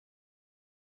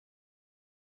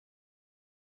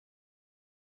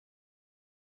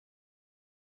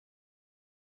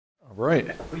All right,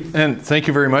 and thank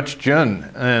you very much,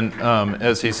 Jen. And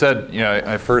as he said,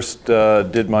 I first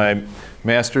did my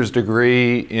master's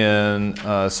degree in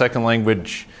second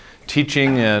language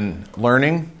teaching and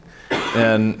learning.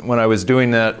 And when I was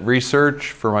doing that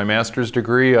research for my master's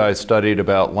degree, I studied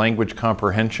about language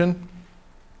comprehension.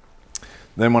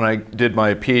 Then when I did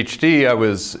my PhD, I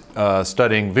was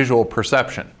studying visual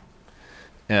perception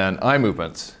and eye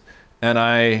movements. And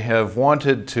I have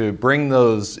wanted to bring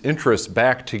those interests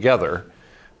back together,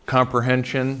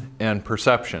 comprehension and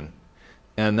perception.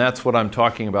 And that's what I'm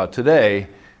talking about today,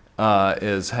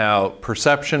 is how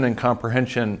perception and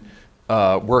comprehension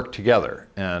work together,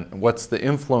 and what's the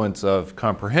influence of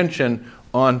comprehension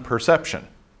on perception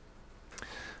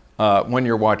when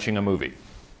you're watching a movie.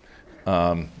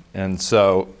 And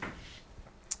so,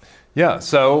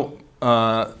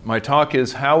 my talk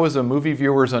is, how is a movie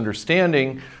viewer's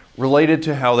understanding related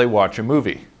to how they watch a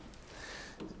movie?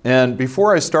 And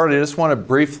before I start, I just want to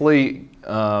briefly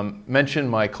mention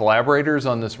my collaborators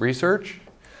on this research.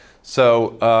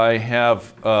 So I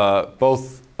have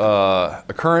both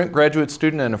a current graduate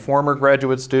student and a former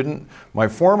graduate student. My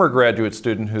former graduate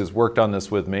student who's worked on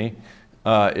this with me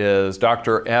is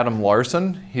Dr. Adam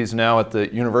Larson. He's now at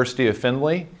the University of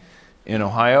Findlay in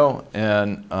Ohio,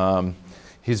 and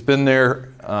he's been there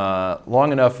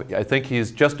long enough. I think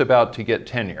he's just about to get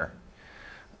tenure.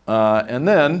 And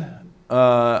then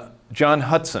John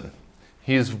Hudson.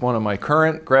 He's one of my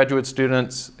current graduate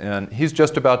students, and he's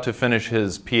just about to finish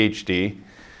his PhD,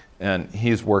 and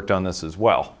he's worked on this as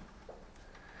well.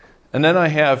 And then I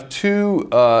have two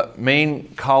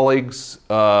main colleagues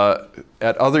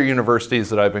at other universities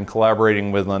that I've been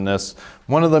collaborating with on this.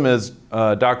 One of them is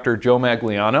Dr. Joe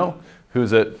Magliano,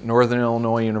 who's at Northern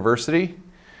Illinois University.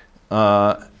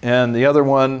 And the other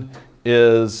one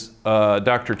is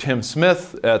Dr. Tim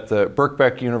Smith at the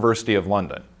Birkbeck University of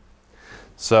London.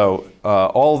 So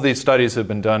all of these studies have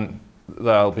been done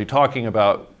that I'll be talking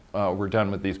about were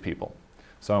done with these people.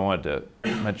 So I wanted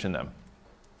to mention them.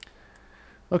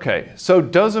 Okay, so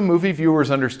does a movie viewer's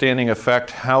understanding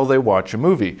affect how they watch a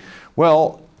movie?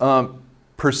 Well,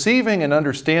 perceiving and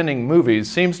understanding movies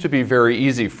seems to be very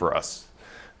easy for us.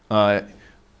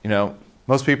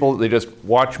 Most people, they just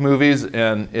watch movies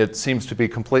and it seems to be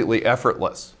completely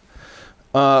effortless.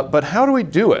 But how do we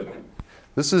do it?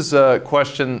 This is a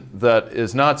question that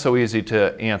is not so easy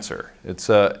to answer. It's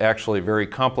actually a very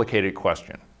complicated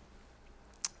question.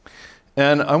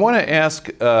 And I want to ask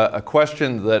a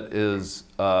question that is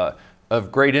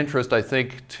of great interest, I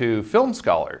think, to film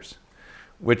scholars,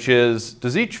 which is,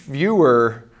 does each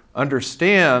viewer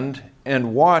understand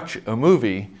and watch a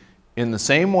movie in the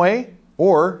same way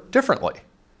or differently?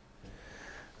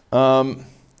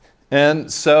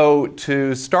 And so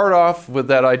to start off with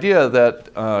that idea,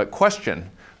 that question,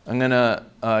 I'm going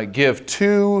to give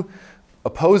two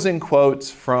opposing quotes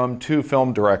from two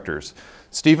film directors,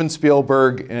 Steven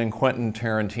Spielberg and Quentin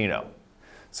Tarantino.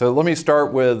 So let me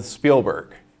start with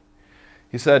Spielberg.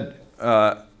 He said,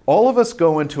 all of us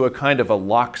go into a kind of a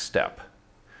lockstep,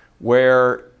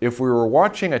 where if we were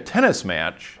watching a tennis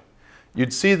match,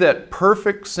 you'd see that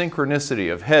perfect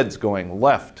synchronicity of heads going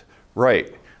left,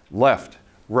 right, left,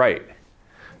 right.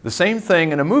 The same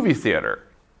thing in a movie theater.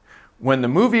 When the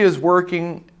movie is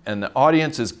working and the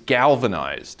audience is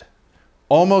galvanized,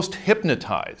 almost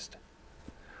hypnotized,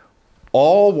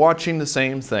 all watching the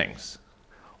same things,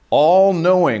 all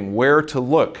knowing where to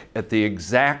look at the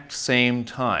exact same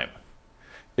time.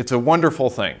 It's a wonderful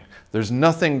thing. There's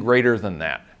nothing greater than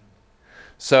that.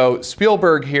 So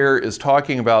Spielberg here is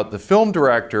talking about the film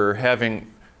director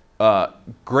having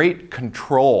great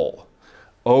control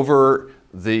over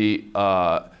the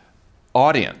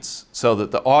audience, so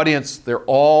that the audience, they're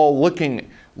all looking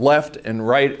left and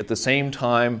right at the same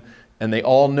time, and they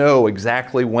all know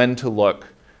exactly when to look,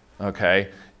 okay?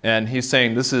 And he's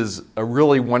saying this is a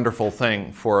really wonderful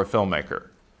thing for a filmmaker,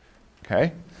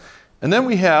 okay? And then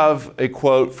we have a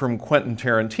quote from Quentin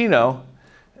Tarantino,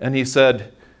 and he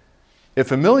said,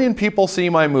 "If 1 million people see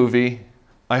my movie,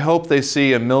 I hope they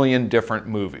see 1 million different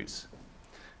movies."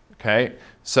 Okay?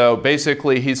 So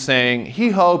basically he's saying he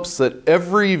hopes that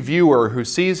every viewer who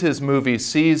sees his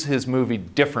movie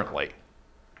differently.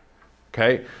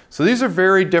 Okay? So these are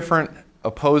very different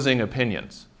opposing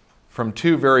opinions from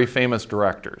two very famous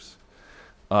directors.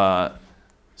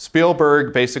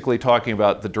 Spielberg basically talking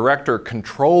about the director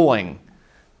controlling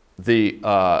the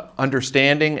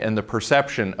understanding and the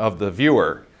perception of the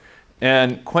viewer.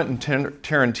 And Quentin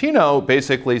Tarantino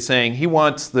basically saying he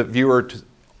wants the viewer to,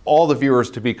 all the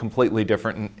viewers to be completely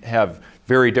different and have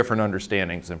very different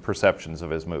understandings and perceptions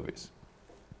of his movies.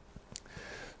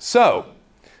 So,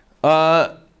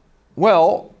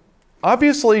 well,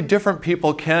 obviously, different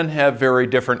people can have very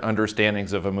different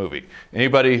understandings of a movie.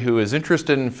 Anybody who is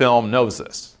interested in film knows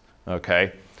this,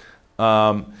 okay?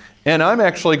 And I'm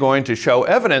actually going to show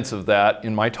evidence of that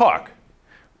in my talk.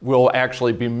 We'll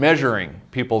actually be measuring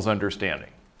people's understanding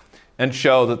and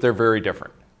show that they're very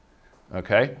different,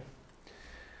 okay?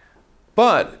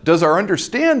 But does our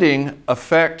understanding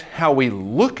affect how we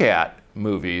look at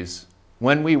movies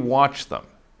when we watch them,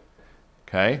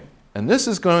 okay? And this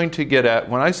is going to get at,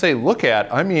 when I say look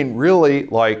at, I mean really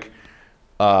like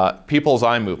people's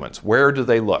eye movements. Where do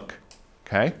they look,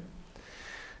 okay?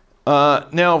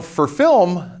 Now, for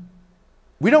film,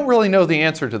 we don't really know the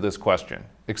answer to this question,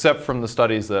 except from the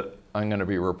studies that I'm going to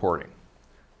be reporting,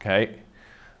 okay?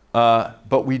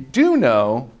 But we do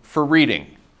know for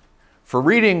reading. For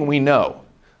reading, we know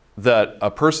that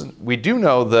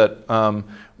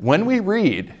when we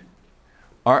read,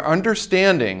 our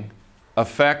understanding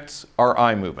affects our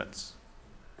eye movements,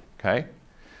 okay?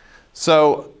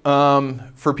 So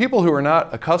for people who are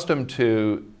not accustomed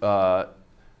to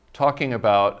talking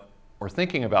about or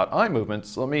thinking about eye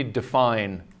movements, let me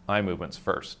define eye movements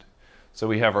first. So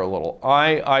we have our little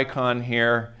eye icon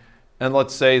here, and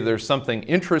let's say there's something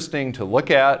interesting to look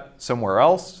at somewhere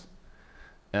else,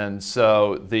 and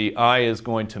so the eye is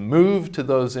going to move to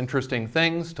those interesting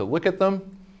things to look at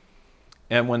them,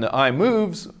 and when the eye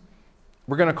moves,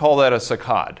 we're going to call that a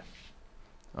saccade,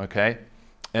 okay?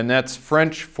 And that's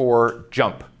French for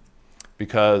jump,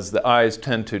 because the eyes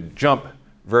tend to jump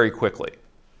very quickly,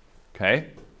 okay?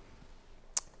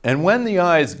 And when the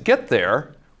eyes get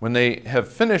there, when they have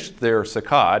finished their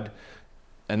saccade,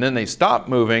 and then they stop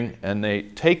moving and they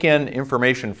take in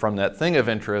information from that thing of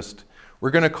interest, we're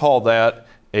going to call that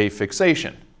a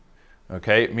fixation,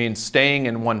 okay? It means staying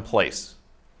in one place,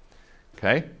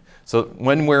 okay? So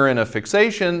when we're in a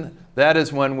fixation, that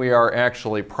is when we are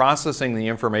actually processing the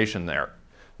information there,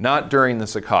 not during the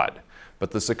saccade. But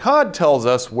the saccade tells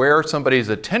us where somebody's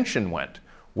attention went.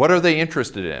 What are they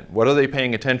interested in? What are they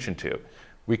paying attention to?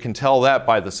 We can tell that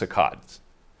by the saccades.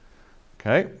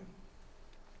 Okay?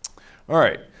 All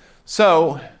right.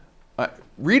 So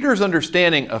readers'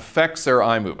 understanding affects their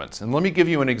eye movements. And let me give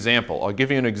you an example. I'll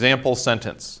give you an example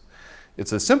sentence.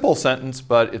 It's a simple sentence,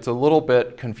 but it's a little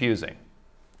bit confusing.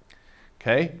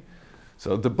 Okay?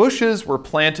 So the bushes were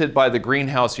planted by the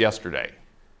greenhouse yesterday.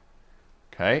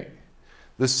 Okay?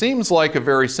 This seems like a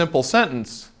very simple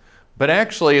sentence, but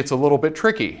actually it's a little bit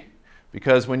tricky,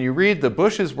 because when you read the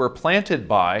bushes were planted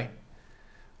by,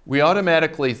 we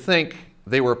automatically think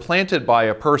they were planted by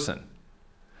a person.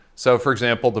 So for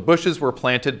example, the bushes were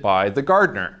planted by the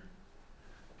gardener.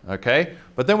 Okay?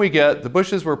 But then we get the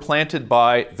bushes were planted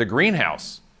by the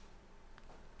greenhouse.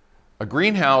 A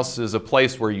greenhouse is a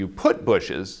place where you put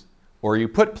bushes or you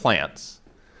put plants.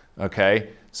 Okay?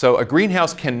 So a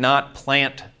greenhouse cannot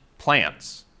plant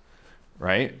plants,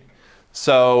 right?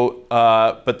 So,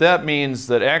 but that means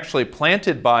that actually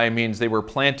planted by means they were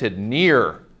planted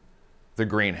near the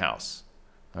greenhouse.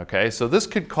 Okay, so this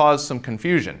could cause some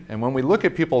confusion. And when we look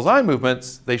at people's eye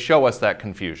movements, they show us that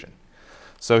confusion.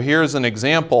 So here's an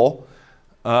example.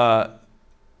 Okay,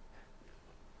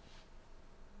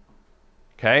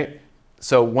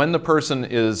 so when the person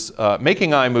is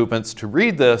making eye movements to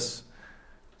read this,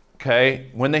 okay,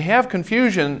 when they have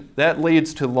confusion, that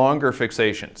leads to longer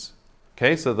fixations.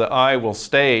 Okay, so the eye will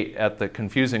stay at the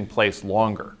confusing place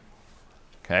longer.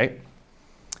 Okay,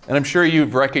 and I'm sure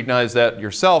you've recognized that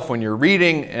yourself when you're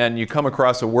reading and you come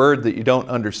across a word that you don't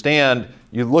understand,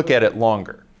 you look at it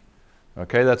longer.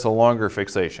 Okay, that's a longer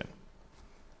fixation.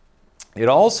 It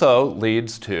also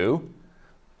leads to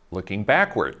looking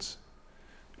backwards.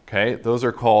 Okay, those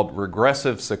are called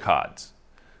regressive saccades.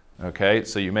 Okay,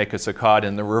 so you make a saccade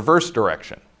in the reverse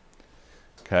direction.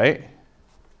 Okay.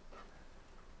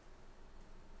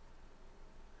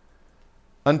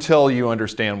 Until you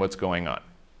understand what's going on.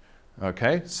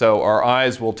 Okay, so our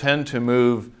eyes will tend to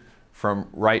move from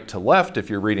right to left if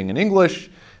you're reading in English,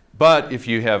 but if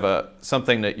you have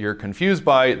something that you're confused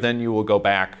by, then you will go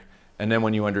back, and then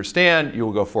when you understand, you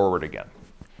will go forward again.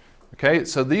 Okay,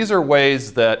 so these are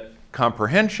ways that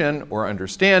comprehension or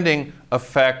understanding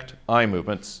affect eye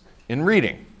movements in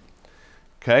reading.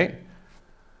 Okay?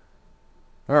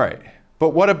 All right, but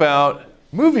what about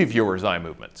movie viewers' eye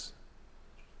movements?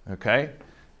 Okay?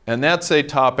 And that's a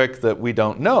topic that we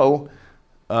don't know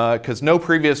because no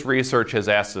previous research has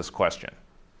asked this question.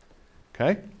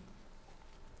 Okay?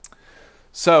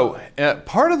 So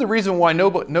part of the reason why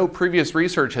no previous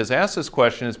research has asked this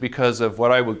question is because of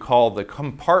what I would call the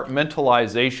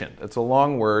compartmentalization. It's a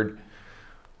long word,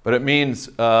 but it means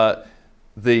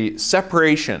the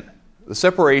separation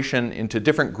into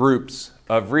different groups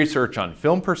of research on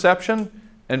film perception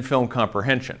and film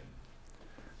comprehension.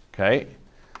 Okay?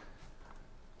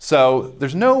 So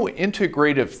there's no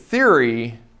integrative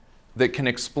theory that can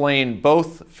explain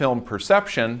both film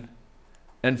perception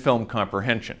and film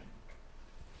comprehension.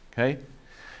 Okay?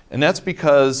 And that's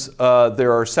because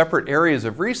there are separate areas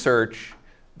of research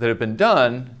that have been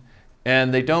done,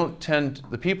 and they don't tend,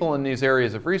 the people in these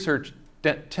areas of research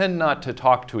tend not to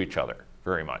talk to each other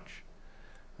very much.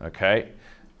 Okay?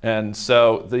 And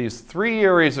so these three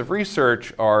areas of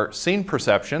research are scene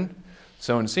perception.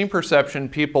 So in scene perception,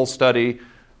 people study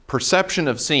perception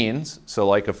of scenes, so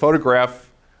like a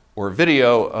photograph or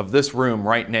video of this room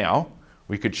right now.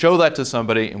 We could show that to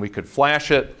somebody and we could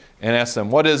flash it and ask them,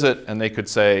 what is it? And they could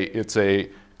say, it's a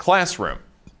classroom,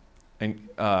 and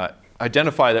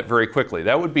identify that very quickly.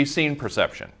 That would be scene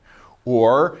perception.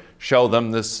 Or show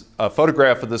them this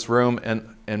photograph of this room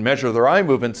and measure their eye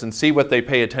movements and see what they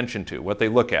pay attention to, what they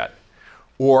look at,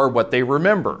 or what they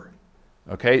remember.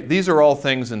 Okay? These are all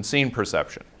things in scene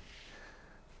perception.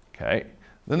 Okay?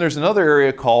 Then there's another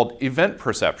area called event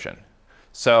perception.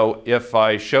 So if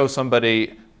I show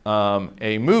somebody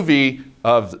a movie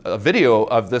of a video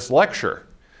of this lecture,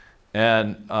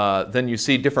 and then you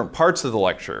see different parts of the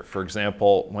lecture. For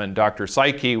example, when Dr.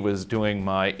 Psyche was doing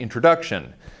my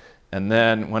introduction, and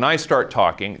then when I start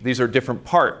talking, these are different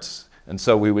parts, and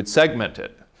so we would segment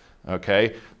it.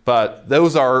 Okay? But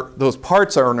those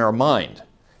parts are in our mind.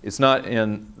 It's not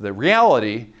in the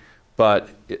reality, but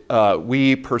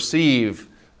we perceive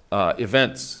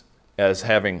events as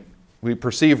having, we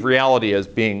perceive reality as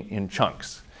being in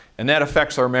chunks. And that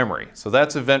affects our memory. So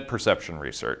that's event perception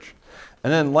research.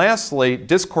 And then lastly,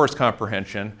 discourse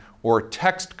comprehension, or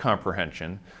text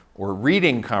comprehension, or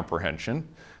reading comprehension.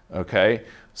 Okay?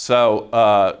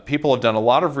 So people have done a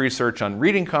lot of research on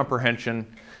reading comprehension,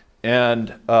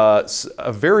 and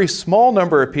a very small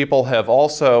number of people have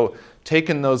also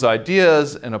taken those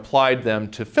ideas and applied them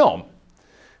to film.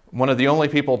 One of the only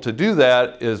people to do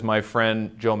that is my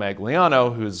friend Joe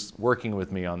Magliano, who's working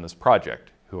with me on this project,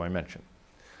 who I mentioned.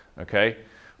 Okay?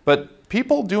 But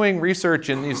people doing research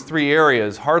in these three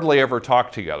areas hardly ever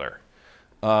talk together.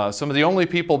 Some of the only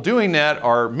people doing that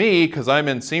are me, because I'm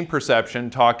in scene perception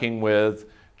talking with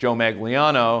Joe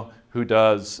Magliano, who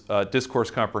does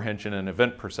discourse comprehension and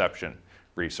event perception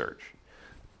research.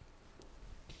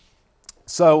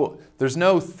 So there's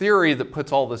no theory that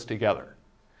puts all this together.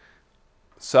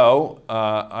 So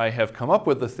I have come up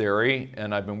with a theory,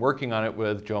 and I've been working on it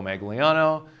with Joe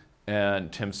Magliano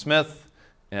and Tim Smith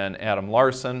and Adam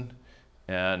Larson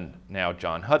and now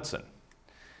John Hudson.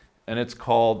 And it's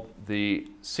called the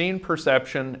Scene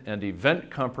Perception and Event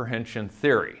Comprehension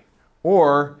Theory,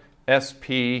 or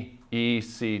SPECT,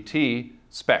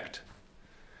 SPECT.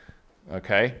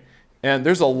 Okay? And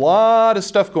there's a lot of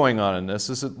stuff going on in this.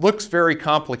 It looks very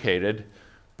complicated,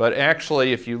 but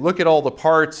actually if you look at all the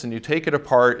parts and you take it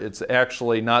apart, it's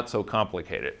actually not so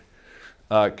complicated,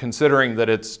 considering that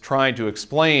it's trying to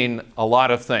explain a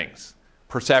lot of things,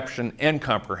 perception and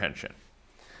comprehension.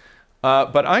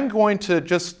 But I'm going to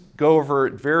just go over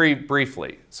it very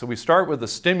briefly. So we start with the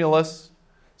stimulus.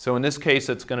 So in this case,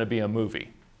 it's going to be a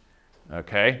movie.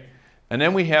 Okay? And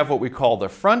then we have what we call the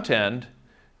front end.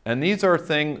 And these are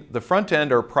the front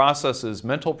end are processes,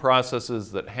 mental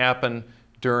processes that happen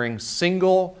during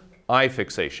single eye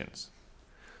fixations.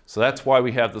 So that's why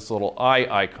we have this little eye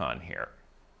icon here.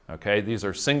 Okay? These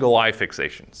are single eye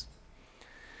fixations.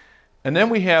 And then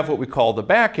we have what we call the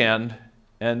back end.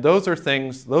 And those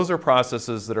are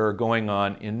processes that are going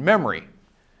on in memory.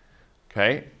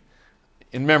 Okay?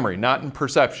 In memory, not in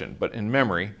perception, but in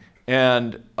memory.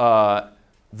 And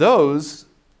those,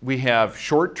 we have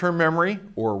short-term memory,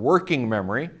 or working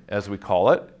memory, as we call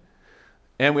it.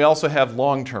 And we also have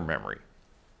long-term memory.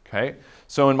 Okay?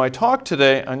 So in my talk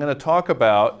today, I'm going to talk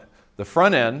about the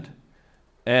front end,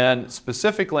 and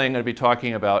specifically I'm going to be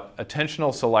talking about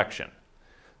attentional selection.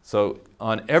 So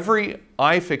on every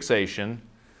eye fixation,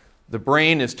 the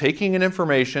brain is taking in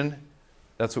information.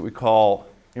 That's what we call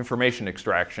information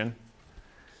extraction.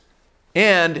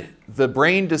 And the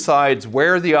brain decides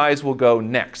where the eyes will go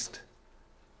next.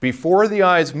 Before the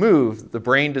eyes move, the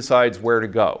brain decides where to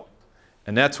go.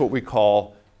 And that's what we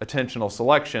call attentional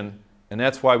selection. And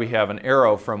that's why we have an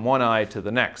arrow from one eye to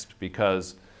the next,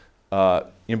 because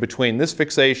in between this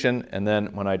fixation and then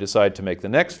when I decide to make the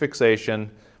next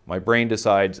fixation, my brain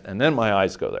decides, and then my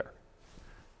eyes go there.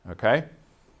 Okay?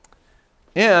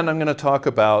 And I'm going to talk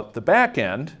about the back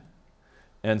end,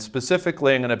 and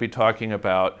specifically I'm going to be talking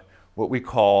about what we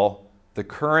call the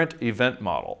current event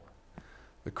model.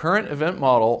 The current event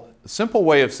model, a simple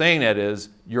way of saying that is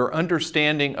your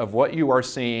understanding of what you are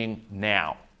seeing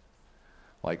now.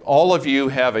 Like all of you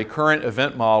have a current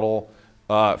event model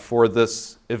for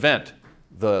this event,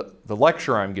 the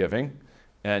lecture I'm giving,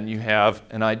 and you have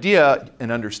an idea,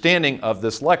 an understanding of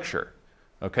this lecture.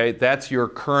 Okay, that's your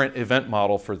current event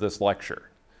model for this lecture.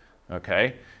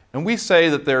 Okay, and we say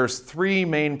that there's three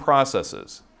main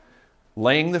processes.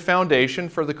 Laying the foundation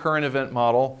for the current event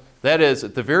model. That is,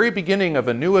 at the very beginning of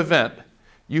a new event,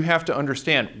 you have to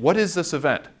understand, what is this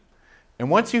event? And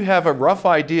once you have a rough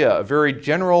idea, a very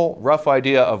general rough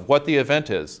idea of what the event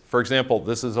is, for example,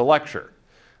 this is a lecture.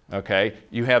 Okay,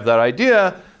 you have that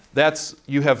idea,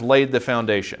 you have laid the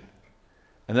foundation.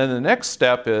 And then the next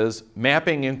step is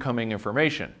mapping incoming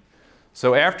information.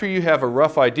 So after you have a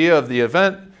rough idea of the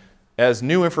event, as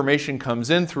new information comes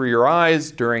in through your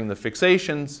eyes during the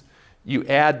fixations, you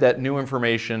add that new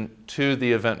information to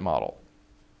the event model.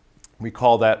 We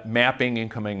call that mapping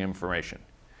incoming information.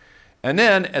 And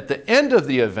then at the end of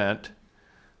the event,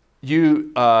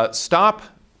 you stop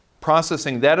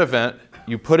processing that event,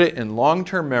 you put it in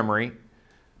long-term memory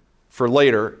for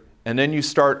later, and then you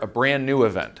start a brand new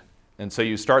event. And so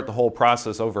you start the whole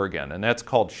process over again, and that's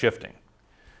called shifting.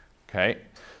 Okay?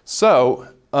 So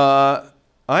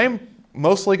I'm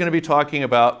mostly going to be talking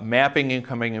about mapping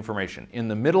incoming information. In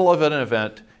the middle of an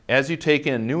event, as you take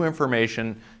in new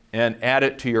information and add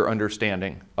it to your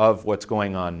understanding of what's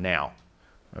going on now.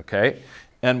 Okay?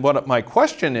 And what my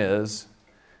question is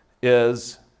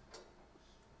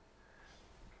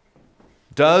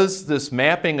does this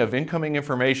mapping of incoming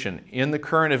information in the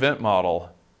current event model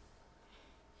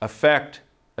affect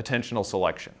attentional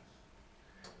selection?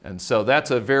 And so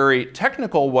that's a very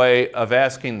technical way of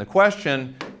asking the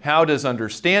question, how does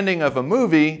understanding of a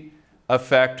movie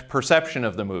affect perception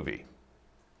of the movie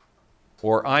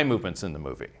or eye movements in the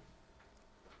movie?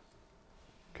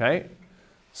 Okay?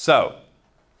 So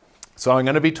I'm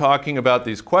going to be talking about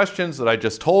these questions that I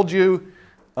just told you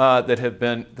that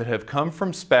have come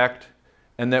from SPECT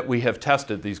and that we have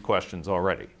tested these questions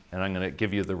already. And I'm going to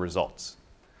give you the results.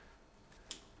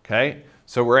 Okay?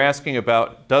 So we're asking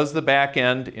about, does the back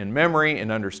end in memory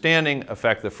and understanding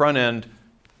affect the front end,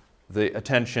 the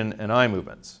attention and eye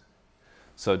movements?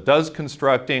 So does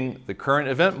constructing the current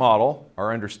event model,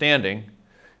 our understanding,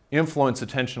 influence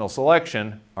attentional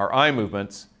selection, our eye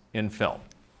movements, in film?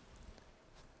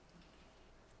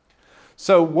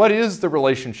 So what is the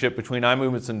relationship between eye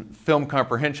movements and film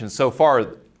comprehension so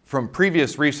far from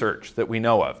previous research that we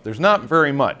know of? There's not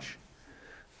very much.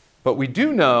 But we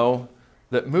do know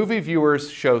that movie viewers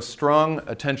show strong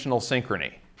attentional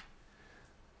synchrony.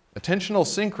 Attentional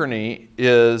synchrony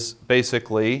is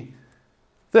basically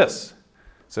this.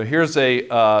 So here's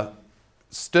a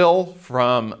still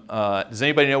from, does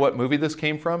anybody know what movie this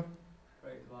came from?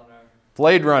 Blade Runner.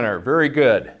 Blade Runner, very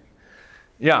good.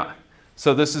 Yeah,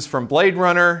 so this is from Blade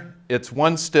Runner. It's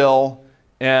one still,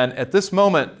 and at this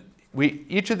moment,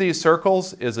 each of these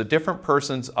circles is a different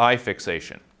person's eye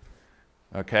fixation.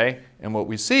 Okay, and what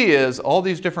we see is all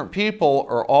these different people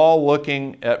are all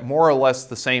looking at more or less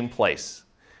the same place.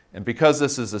 And because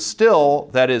this is a still,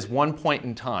 that is one point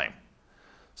in time.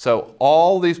 So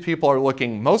all these people are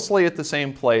looking mostly at the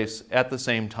same place at the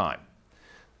same time.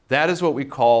 That is what we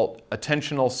call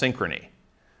attentional synchrony.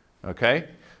 Okay,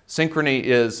 synchrony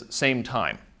is same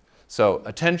time. So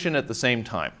attention at the same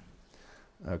time.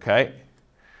 Okay,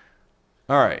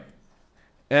 all right.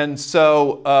 And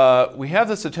so we have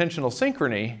this attentional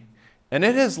synchrony, and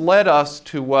it has led us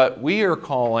to what we are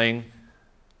calling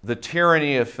the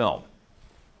tyranny of film.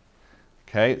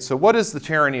 Okay, so what is the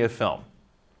tyranny of film?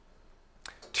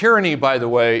 Tyranny, by the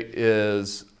way,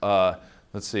 is,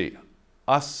 let's see,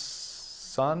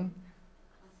 asse,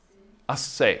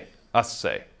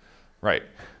 right.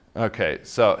 Okay,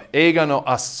 so eiga no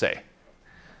asse.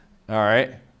 All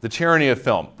right, the tyranny of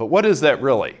film. But what is that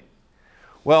really?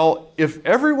 Well, if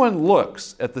everyone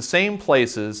looks at the same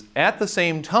places at the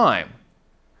same time,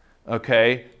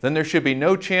 okay, then there should be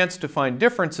no chance to find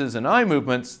differences in eye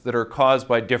movements that are caused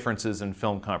by differences in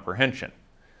film comprehension.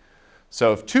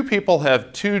 So if two people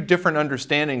have two different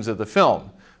understandings of the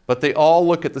film, but they all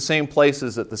look at the same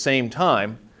places at the same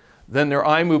time, then their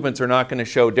eye movements are not going to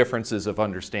show differences of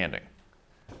understanding.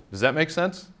 Does that make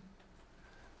sense?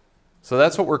 So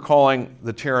that's what we're calling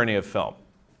the tyranny of film.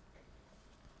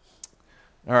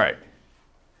 All right.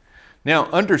 Now,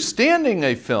 understanding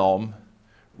a film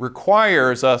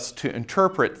requires us to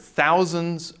interpret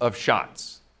thousands of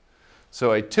shots.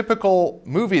 So a typical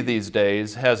movie these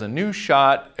days has a new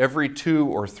shot every 2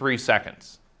 or 3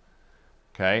 seconds.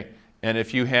 Okay? And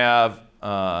if you have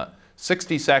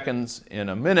 60 seconds in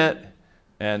a minute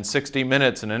and 60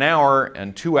 minutes in an hour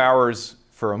and 2 hours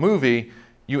for a movie,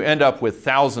 you end up with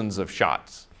thousands of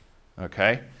shots.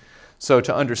 Okay? So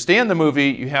to understand the movie,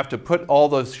 you have to put all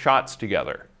those shots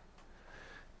together.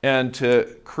 and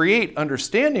to create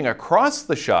understanding across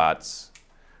the shots,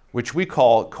 which we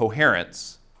call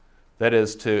coherence, that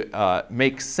is to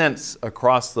make sense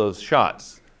across those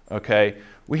shots, okay,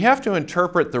 we have to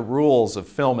interpret the rules of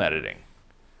film editing,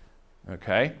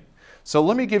 okay? So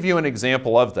let me give you an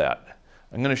example of that.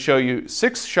 I'm going to show you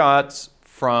 6 shots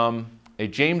from a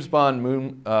James Bond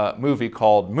movie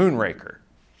called Moonraker.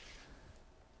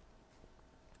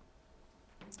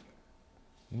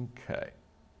 Okay.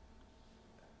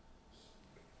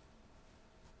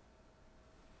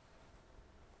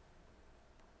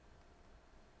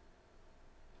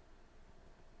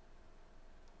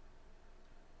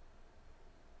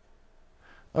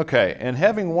 Okay, and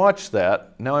having watched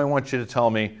that, now I want you to tell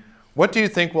me, what do you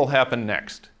think will happen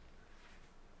next?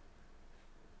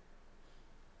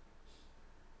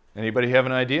 Anybody have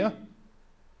an idea?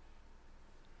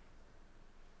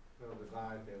 Well, the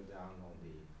guy fell down on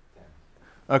the tent.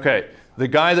 Okay, the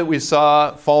guy that we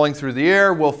saw falling through the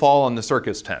air will fall on the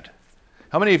circus tent.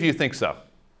 How many of you think so?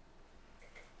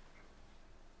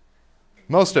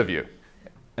 Most of you.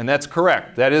 And that's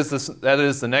correct. That is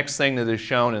the next thing that is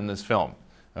shown in this film.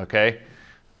 Okay?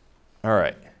 All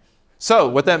right. So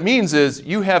what that means is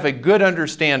you have a good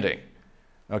understanding.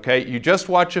 Okay? You just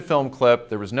watch a film clip.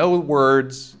 There was no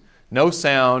words, no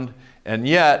sound, and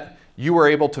yet you were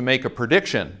able to make a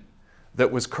prediction that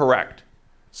was correct.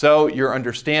 So your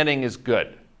understanding is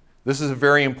good. This is a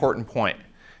very important point.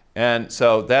 And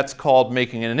so that's called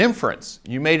making an inference.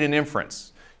 You made an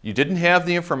inference. You didn't have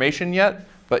the information yet,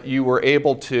 but you were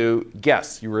able to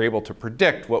guess. You were able to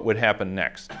predict what would happen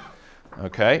next.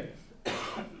 Okay?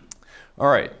 All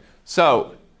right.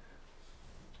 So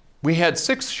we had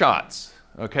 6 shots.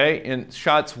 Okay? In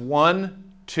shots 1,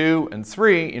 2, and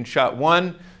 3, in shot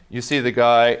 1, you see the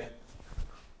guy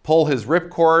pull his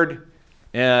ripcord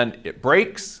and it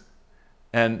breaks,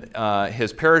 and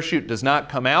his parachute does not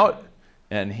come out,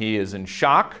 and he is in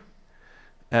shock,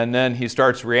 and then he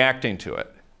starts reacting to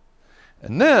it.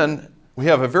 And then we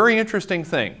have a very interesting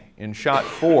thing in shot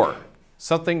 4.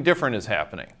 Something different is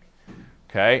happening.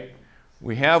 Okay?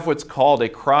 We have what's called a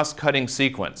cross-cutting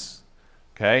sequence.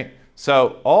 Okay?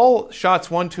 So all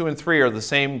shots 1, 2, and 3 are the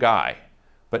same guy.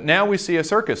 But now we see a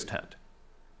circus tent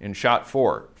in shot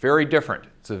 4. Very different.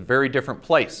 It's a very different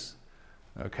place.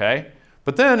 Okay?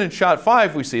 But then in shot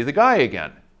 5, we see the guy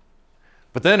again.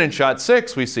 But then in shot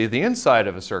 6, we see the inside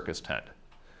of a circus tent.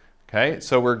 Okay?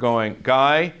 So we're going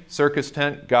guy, circus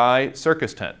tent, guy,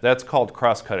 circus tent. That's called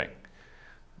cross-cutting.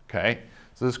 Okay?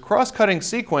 So this cross-cutting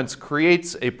sequence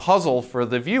creates a puzzle for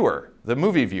the viewer, the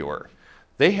movie viewer.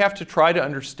 They have to try to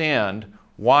understand,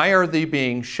 why are they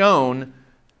being shown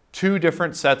 2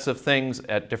 different sets of things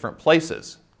at different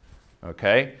places?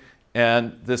 Okay?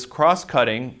 And this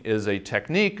cross-cutting is a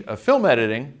technique of film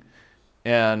editing,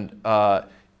 and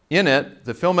in it,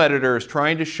 the film editor is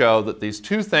trying to show that these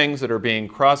 2 things that are being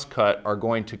cross-cut are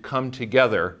going to come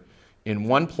together in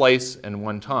one place and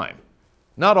one time.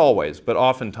 Not always, but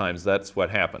oftentimes that's what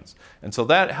happens. And so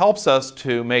that helps us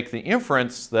to make the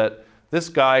inference that this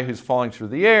guy who's falling through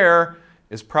the air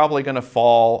is probably going to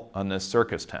fall on this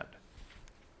circus tent.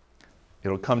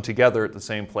 It'll come together at the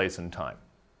same place and time.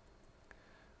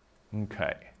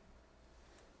 Okay.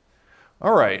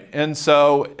 All right, and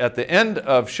so at the end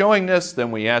of showing this,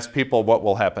 then we ask people what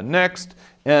will happen next.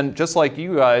 And just like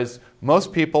you guys,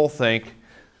 most people think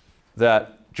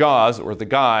that Jaws, or the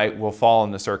guy, will fall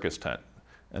in the circus tent.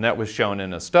 And that was shown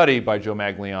in a study by Joe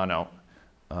Magliano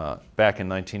back in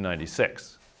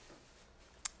 1996.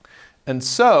 And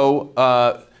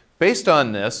so, based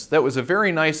on this, that was a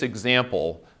very nice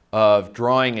example of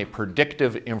drawing a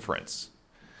predictive inference.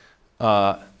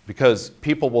 Because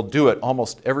people will do it,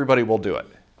 almost everybody will do it,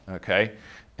 okay?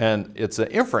 And it's an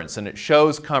inference, and it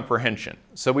shows comprehension.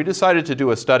 So we decided to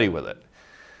do a study with it.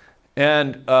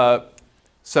 And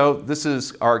so this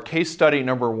is our case study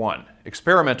number 1,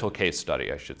 experimental case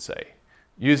study, I should say,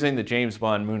 using the James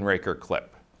Bond Moonraker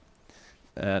clip.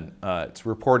 And it's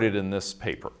reported in this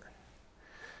paper.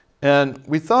 And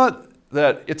we thought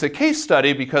that it's a case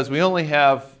study because we only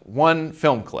have 1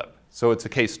 film clip, so it's a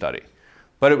case study.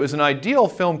 But it was an ideal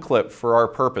film clip for our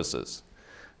purposes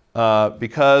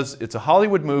because it's a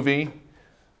Hollywood movie,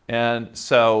 and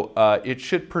so it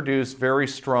should produce very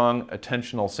strong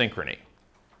attentional synchrony.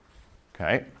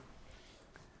 Okay?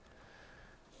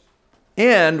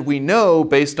 And we know,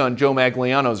 based on Joe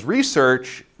Magliano's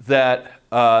research, that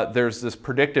there's this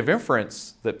predictive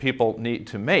inference that people need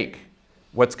to make.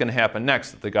 What's going to happen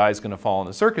next? That the guy's going to fall in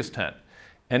the circus tent.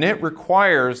 And it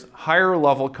requires higher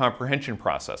level comprehension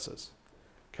processes.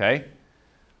 Okay?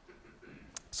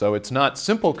 So it's not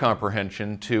simple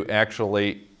comprehension to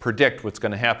actually predict what's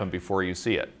going to happen before you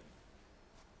see it.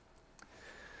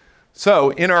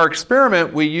 So in our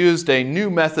experiment, we used a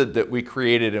new method that we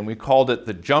created, and we called it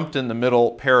the jumped in the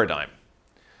middle paradigm.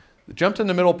 The jumped in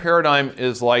the middle paradigm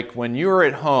is like when you're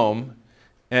at home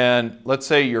and let's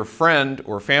say your friend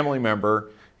or family member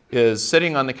is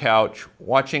sitting on the couch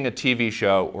watching a TV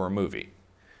show or a movie.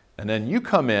 And then you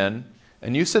come in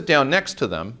and you sit down next to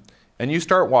them and you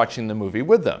start watching the movie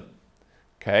with them.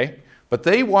 Okay? But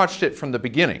they watched it from the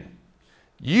beginning.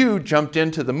 You jumped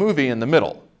into the movie in the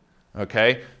middle.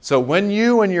 Okay? So when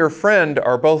you and your friend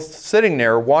are both sitting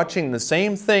there watching the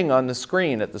same thing on the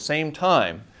screen at the same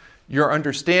time, your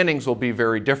understandings will be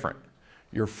very different.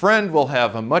 Your friend will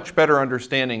have a much better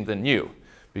understanding than you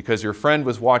because your friend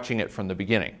was watching it from the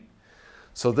beginning.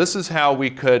 So this is how we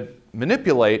could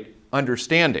manipulate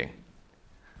understanding,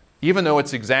 even though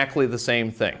it's exactly the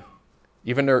same thing.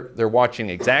 Even though they're watching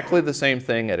exactly the same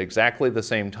thing at exactly the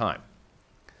same time.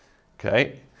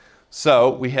 Okay? So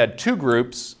we had two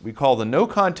groups. We call the no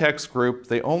context group.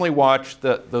 They only watched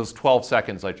those 12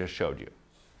 seconds I just showed you.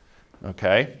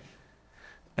 Okay?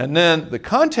 And then the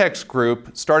context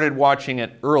group started watching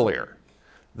it earlier.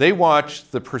 They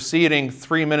watched the preceding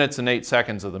 3 minutes and 8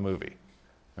 seconds of the movie.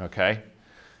 Okay?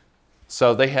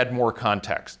 So they had more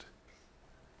context.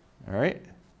 All right?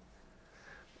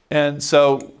 And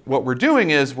so what we're doing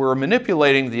is we're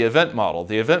manipulating the event model.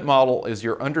 The event model is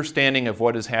your understanding of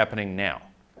what is happening now.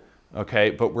 Okay?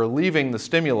 But we're leaving the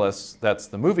stimulus, that's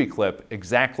the movie clip,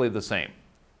 exactly the same.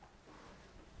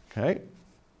 Okay?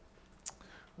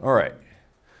 All right.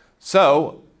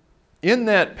 So in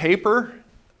that paper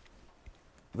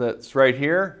that's right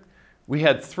here, we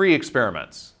had 3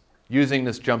 experiments using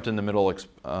this jumped in the middle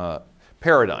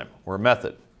paradigm or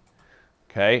method.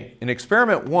 Okay? In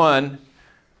experiment 1,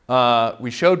 we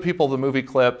showed people the movie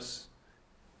clips,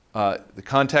 the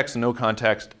context and no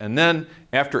context, and then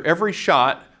after every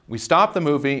shot, we stopped the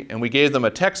movie and we gave them a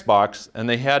text box and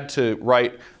they had to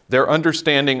write their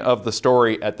understanding of the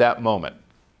story at that moment.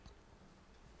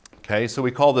 Okay, so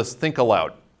we call this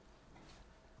Think-aloud.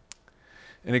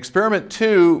 In experiment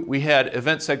 2, we had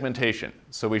event segmentation.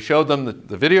 So we showed them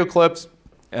the video clips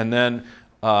and then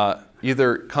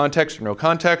either context or no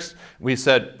context. We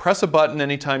said, press a button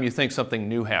anytime you think something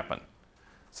new happened.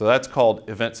 So that's called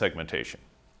event segmentation.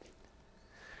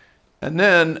 And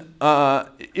then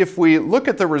if we look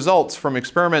at the results from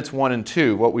experiments 1 and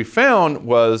 2, what we found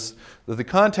was that the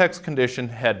context condition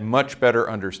had much better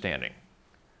understanding.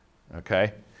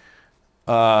 Okay?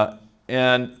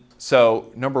 And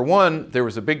so number 1, there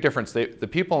was a big difference. The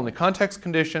people in the context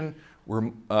condition were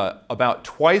about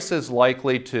twice as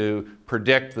likely to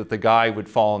predict that the guy would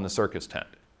fall in the circus tent.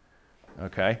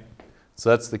 Okay?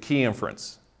 So that's the key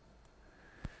inference.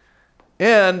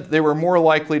 And they were more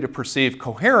likely to perceive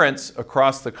coherence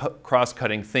across the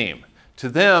cross-cutting theme. To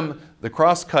them, the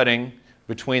cross-cutting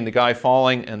between the guy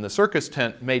falling and the circus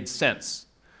tent made sense.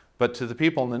 But to the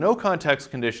people in the no context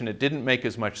condition, it didn't make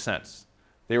as much sense.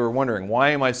 They were wondering,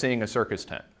 why am I seeing a circus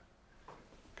tent?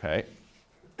 Okay.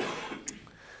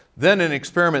 Then in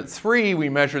experiment 3, we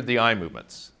measured the eye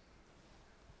movements.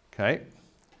 Okay.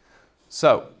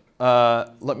 So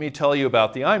let me tell you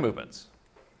about the eye movements.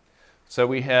 So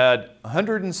we had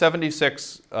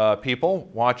 176 people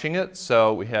watching it.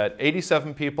 So we had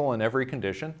 87 people in every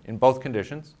condition, in both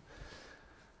conditions.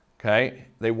 Okay.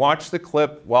 They watched the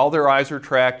clip while their eyes were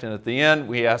tracked, and at the end,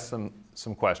 we asked them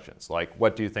some questions, like,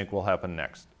 what do you think will happen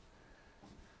next?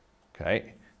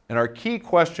 Okay. And our key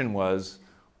question was,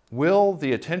 will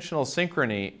the attentional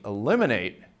synchrony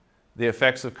eliminate the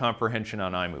effects of comprehension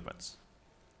on eye movements?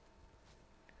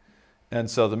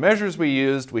 And so the measures we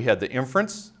used, we had the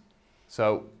inference.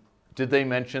 So did they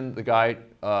mention the guy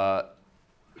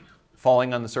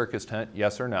falling on the circus tent,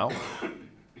 yes or no?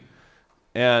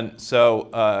 And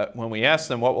so when we asked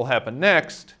them what will happen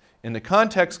next, in the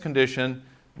context condition,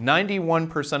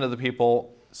 91% of the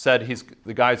people said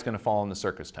the guy's going to fall in the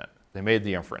circus tent. They made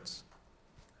the inference.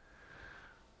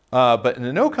 But in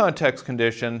the no context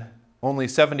condition, only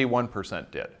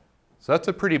 71% did. So that's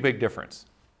a pretty big difference.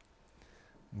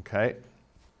 Okay.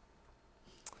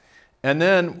 And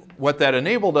then what that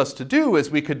enabled us to do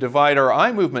is we could divide our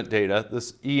eye movement data,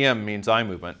 this EM means eye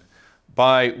movement,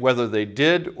 by whether they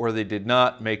did or they did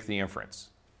not make the inference.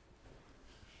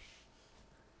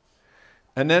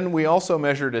 And then we also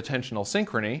measured attentional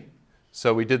synchrony.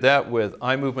 So we did that with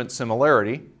eye movement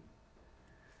similarity.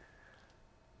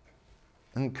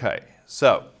 Okay,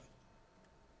 so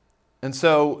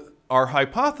our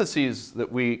hypotheses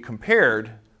that we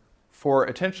compared for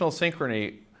attentional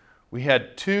synchrony, we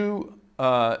had 2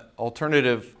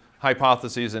 alternative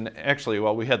hypotheses, and actually,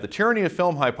 well, we had the tyranny of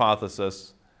film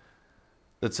hypothesis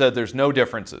that said there's no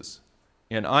differences.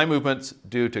 in eye movements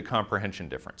due to comprehension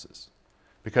differences.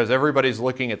 Because everybody's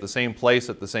looking at the same place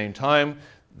at the same time,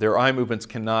 their eye movements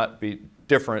cannot be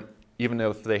different even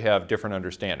if they have different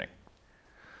understanding.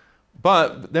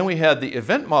 But then we had the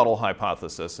event model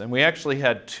hypothesis, and we actually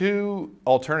had two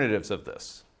alternatives of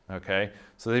this. Okay?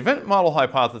 So the event model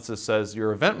hypothesis says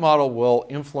your event model will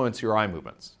influence your eye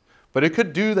movements. But it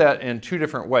could do that in two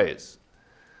different ways.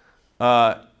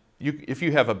 If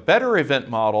you have a better event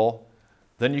model,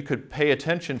 then you could pay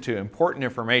attention to important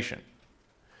information.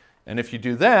 And if you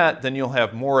do that, then you'll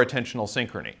have more attentional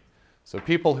synchrony. So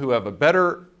people who have a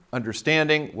better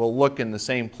understanding will look in the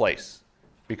same place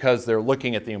because they're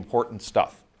looking at the important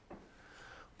stuff.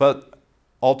 But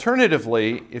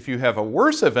alternatively, if you have a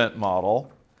worse event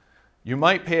model, you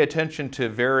might pay attention to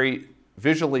very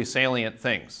visually salient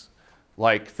things,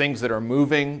 like things that are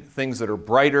moving, things that are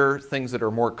brighter, things that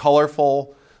are more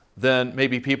colorful. Then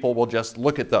maybe people will just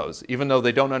look at those, even though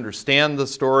they don't understand the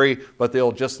story, but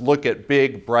they'll just look at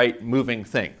big, bright, moving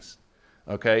things.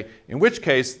 Okay? In which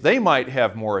case, they might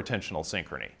have more attentional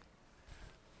synchrony.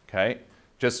 Okay?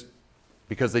 Just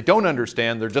because they don't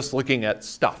understand, they're just looking at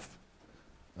stuff.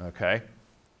 Okay?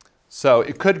 So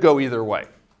it could go either way.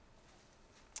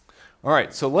 All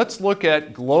right, so let's look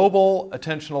at global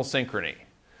attentional synchrony.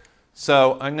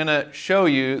 So I'm going to show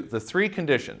you the three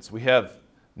conditions. We have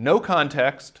no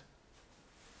context,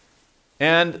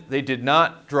 and they did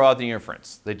not draw the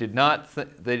inference. They did not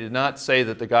say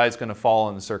that the guy's going to fall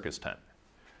in the circus tent.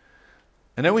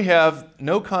 And then we have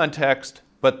no context,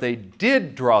 but they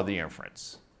did draw the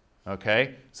inference.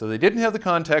 Okay? So they didn't have the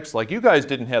context, like you guys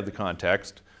didn't have the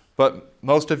context, but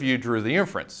most of you drew the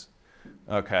inference.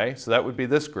 Okay? So that would be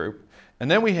this group. And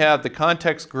then we have the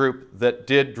context group that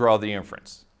did draw the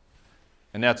inference.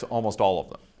 And that's almost all of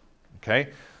them. Okay?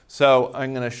 So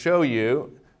I'm going to show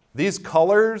you, these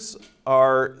colors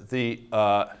are the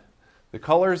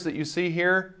colors that you see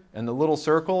here, and the little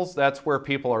circles, that's where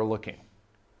people are looking.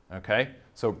 Okay?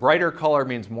 So brighter color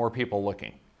means more people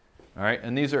looking. All right?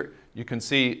 And these are, you can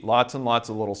see lots and lots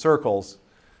of little circles.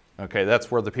 Okay, that's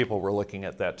where the people were looking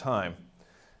at that time.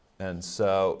 And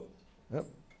so, oh,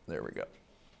 there we go.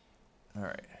 All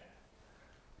right.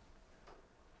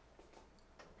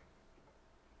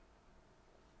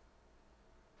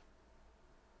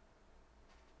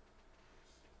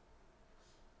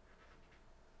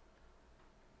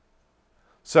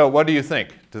 So what do you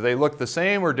think? Do they look the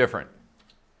same or different?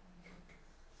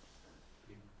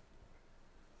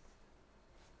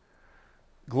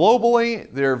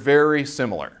 Globally, they're very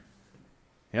similar.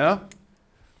 Yeah?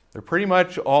 They're pretty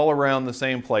much all around the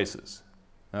same places.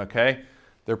 Okay?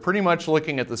 They're pretty much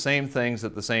looking at the same things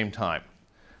at the same time.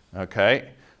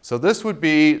 Okay? So this would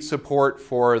be support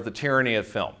for the tyranny of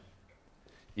film.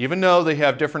 Even though they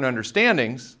have different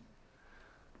understandings,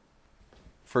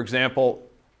 for example,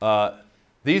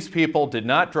 these people did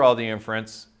not draw the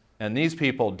inference, and these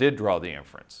people did draw the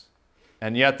inference.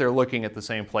 And yet they're looking at the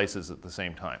same places at the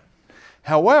same time.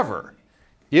 However,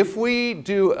 if we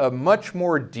do a much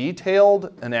more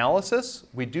detailed analysis,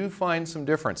 we do find some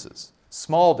differences,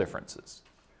 small differences.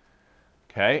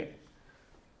 Okay?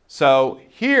 So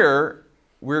here,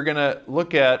 we're going to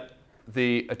look at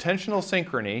the attentional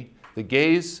synchrony, the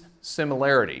gaze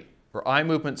similarity, or eye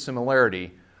movement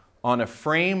similarity, on a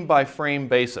frame-by-frame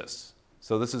basis.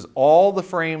 So this is all the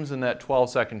frames in that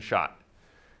 12-second shot.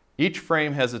 Each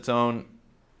frame has its own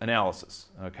analysis.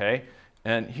 Okay?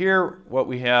 And here, what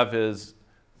we have is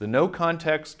the no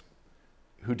context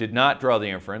who did not draw the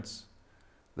inference,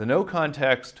 the no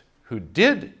context who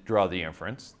did draw the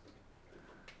inference.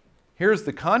 Here's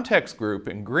the context group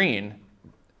in green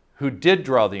who did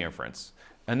draw the inference.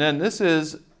 And then this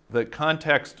is the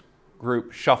context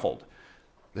group shuffled.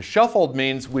 The shuffled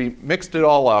means we mixed it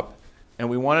all up and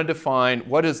we wanted to find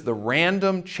what is the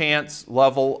random chance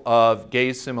level of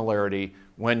gaze similarity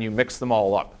when you mix them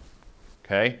all up.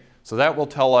 Okay? So that will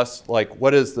tell us like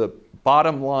what is the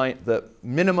bottom line, the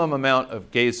minimum amount of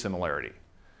gaze similarity.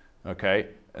 Okay?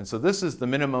 And so this is the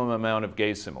minimum amount of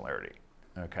gaze similarity.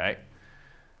 Okay?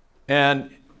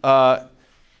 And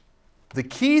the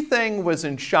key thing was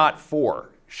in shot 4.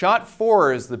 Shot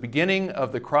 4 is the beginning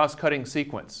of the cross-cutting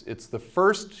sequence. It's the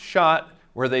first shot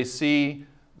where they see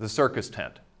the circus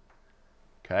tent.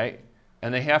 Okay?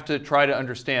 And they have to try to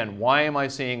understand, why am I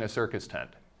seeing a circus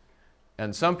tent?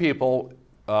 And some people,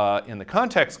 in the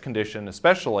context condition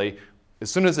especially,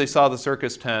 as soon as they saw the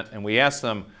circus tent and we asked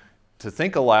them to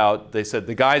think aloud, they said,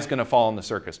 the guy's going to fall in the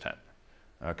circus tent.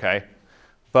 Okay?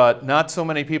 But not so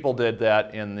many people did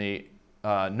that in the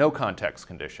no context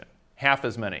condition. Half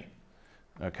as many.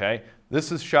 Okay?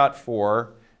 This is shot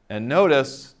 4. And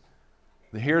notice,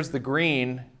 here's the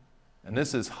green, and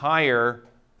this is higher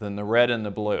than the red and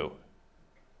the blue.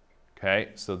 Okay,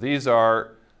 so these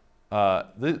are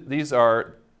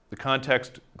the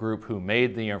context group who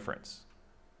made the inference,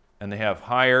 and they have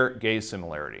higher gaze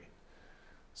similarity.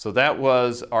 So that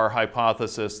was our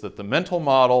hypothesis, that the mental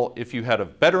model, if you had a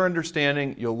better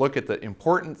understanding, you'll look at the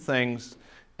important things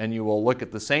and you will look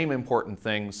at the same important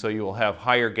things, so you will have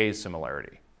higher gaze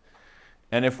similarity.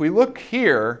 And if we look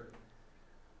here,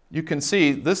 you can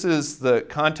see this is the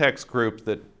context group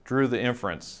that drew the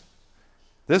inference.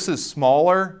 This is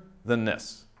smaller than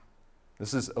this.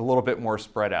 This is a little bit more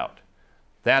spread out.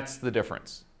 That's the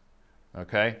difference.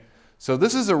 Okay? So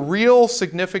this is a real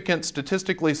significant,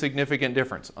 statistically significant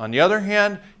difference. On the other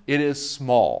hand, it is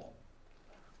small.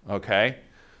 Okay?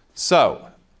 So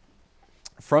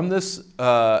from this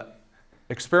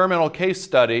experimental case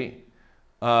study,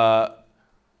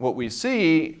 what we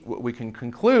can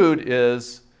conclude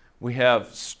is we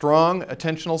have strong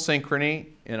attentional synchrony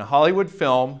in a Hollywood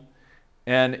film,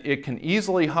 and it can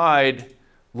easily hide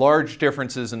large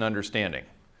differences in understanding.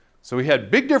 So we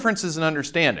had big differences in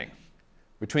understanding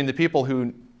between the people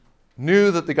who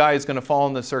knew that the guy is going to fall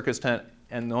in the circus tent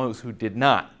and those who did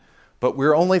not. But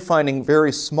we're only finding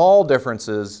very small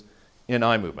differences in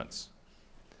eye movements.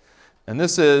 And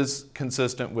this is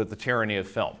consistent with the tyranny of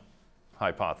film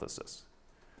hypothesis.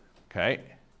 Okay?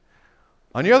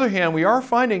 On the other hand, we are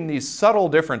finding these subtle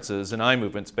differences in eye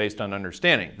movements based on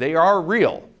understanding. They are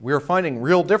real. We are finding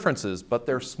real differences, but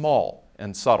they're small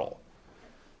and subtle.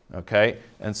 Okay?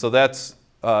 And so that's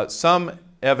some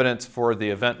evidence for the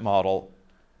event model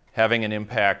having an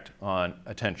impact on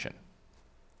attention.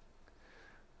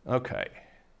 Okay.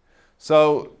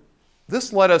 So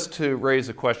this led us to raise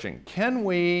a question. Can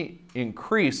we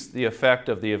increase the effect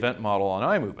of the event model on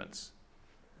eye movements?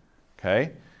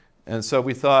 Okay? And so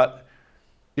we thought,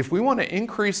 if we want to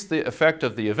increase the effect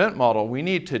of the event model, we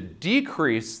need to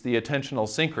decrease the attentional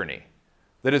synchrony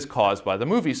that is caused by the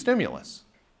movie stimulus.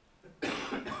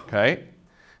 Okay?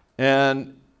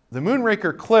 And the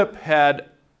Moonraker clip had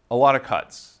a lot of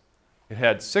cuts. It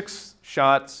had 6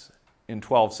 shots in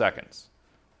 12 seconds.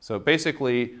 So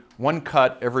basically, 1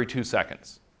 cut every 2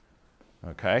 seconds.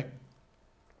 Okay?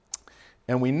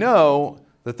 And we know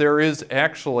that there is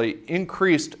actually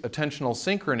increased attentional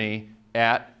synchrony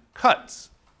at cuts.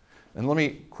 And let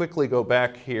me quickly go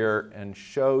back here and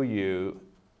show you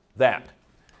that.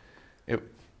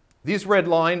 These red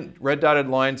dotted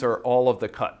lines are all of the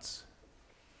cuts.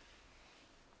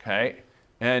 Okay?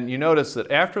 And you notice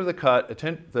that after the cut,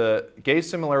 the gaze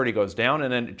similarity goes down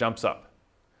and then it jumps up.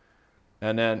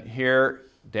 And then here,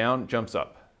 down, jumps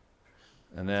up.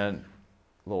 And then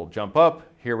a little jump up.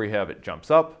 Here we have it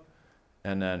jumps up.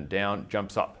 And then down,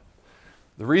 jumps up.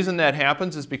 The reason that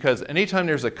happens is because anytime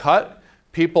there's a cut,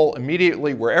 people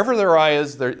immediately, wherever their eye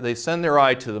is, they send their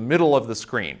eye to the middle of the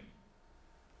screen.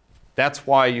 That's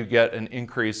why you get an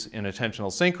increase in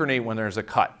attentional synchrony when there's a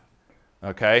cut.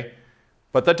 Okay?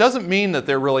 But that doesn't mean that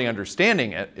they're really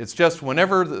understanding it. It's just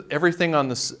whenever everything on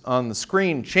the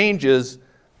screen changes,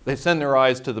 they send their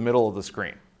eyes to the middle of the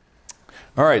screen.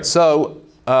 All right, so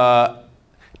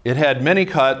it had many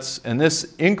cuts, and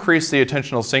this increased the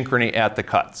attentional synchrony at the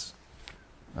cuts.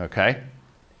 Okay?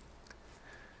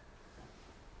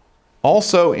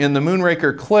 Also, in the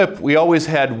Moonraker clip, we always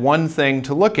had one thing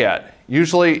to look at.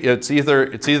 Usually, it's either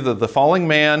the falling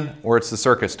man or it's the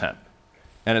circus tent.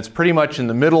 And it's pretty much in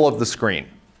the middle of the screen.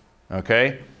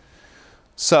 Okay?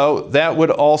 So that would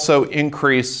also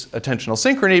increase attentional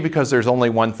synchrony because there's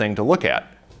only one thing to look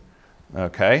at.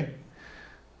 Okay?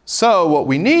 So what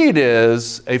we need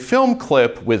is a film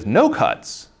clip with no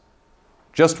cuts,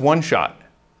 just one shot,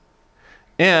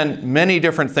 and many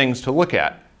different things to look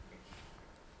at.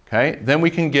 Okay? Then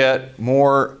we can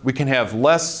have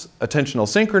less attentional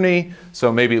synchrony,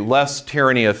 so maybe less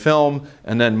tyranny of film,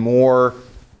 and then more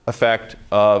effect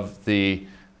of the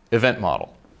event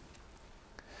model.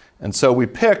 And so we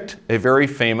picked a very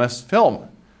famous film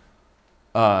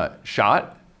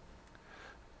shot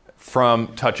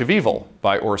from Touch of Evil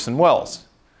by Orson Welles.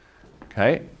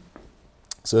 Okay?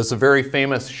 So it's a very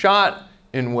famous shot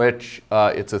in which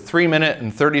it's a 3-minute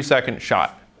and 30-second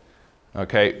shot.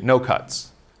 Okay? No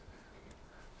cuts.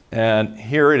 And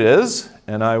here it is,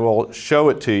 and I will show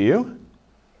it to you.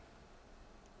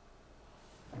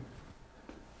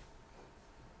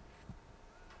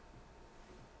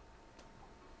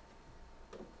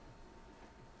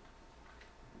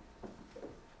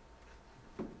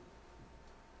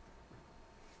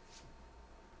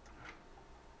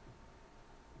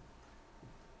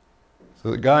 So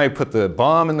the guy put the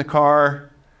bomb in the car.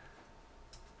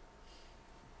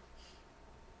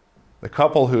 The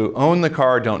couple who own the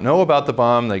car don't know about the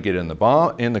bomb. They get in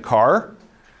the car.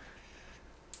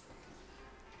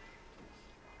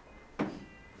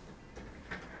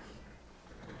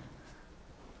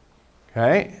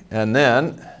 Okay, and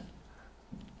then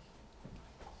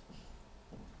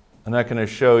I'm not going to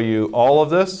show you all of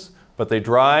this, but they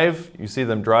drive. You see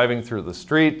them driving through the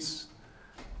streets.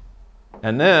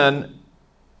 And then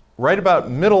right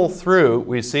about middle through,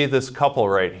 we see this couple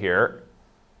right here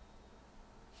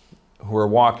who are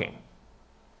walking.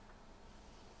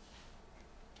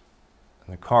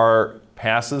 And the car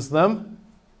passes them.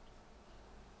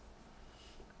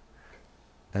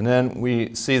 And then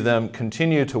we see them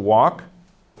continue to walk.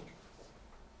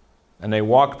 And they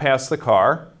walk past the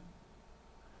car.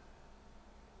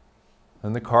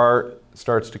 Then the car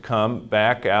starts to come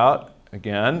back out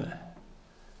again.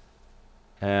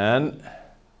 And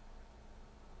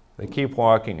they keep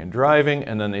walking and driving.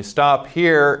 And then they stop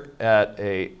here at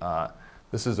a,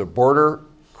 this is a border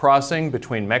crossing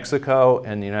between Mexico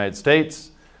and the United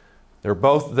States. They're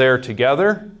both there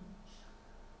together.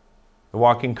 The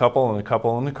walking couple and the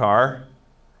couple in the car.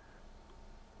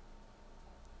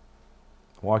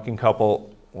 The walking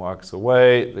couple walks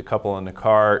away. The couple in the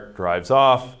car drives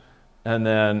off. And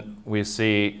then we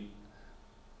see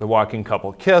the walking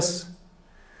couple kiss.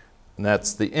 And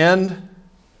that's the end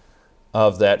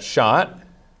of that shot.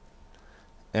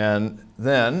 And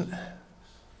then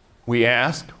we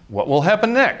ask, what will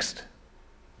happen next?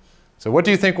 So what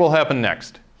do you think will happen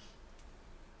next?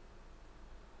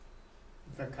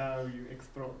 The car will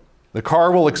explode. The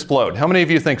car will explode. How many of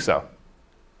you think so?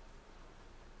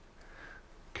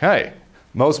 Okay.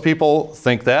 Most people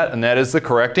think that, and that is the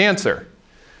correct answer.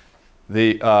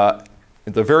 The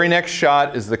very next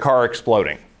shot is the car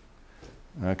exploding.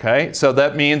 Okay, so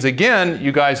that means, again,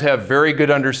 you guys have very good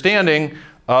understanding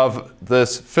of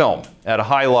this film at a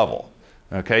high level.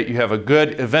 Okay, you have a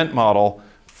good event model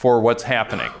for what's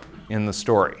happening in the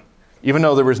story, even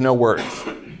though there was no words.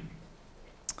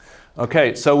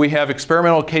 Okay, so we have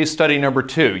experimental case study number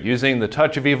 2, using the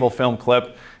Touch of Evil film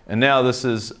clip. And now this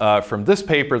is from this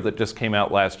paper that just came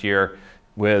out last year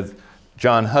with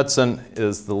John Hudson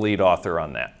is the lead author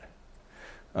on that.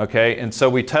 Okay, and so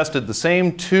we tested the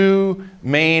same 2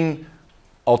 main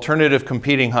alternative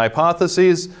competing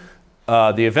hypotheses.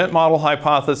 The event model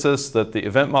hypothesis, that the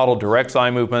event model directs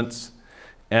eye movements,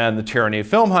 and the tyranny of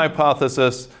film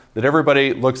hypothesis, that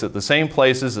everybody looks at the same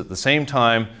places at the same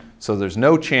time, so there's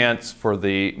no chance for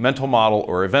the mental model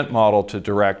or event model to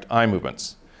direct eye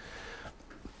movements.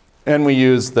 And we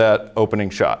use that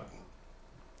opening shot.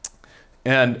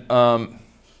 And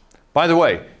by the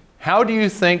way, how do you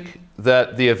think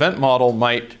that the event model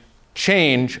might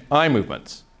change eye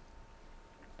movements?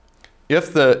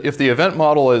 If the event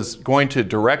model is going to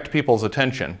direct people's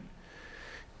attention,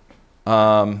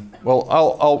 well,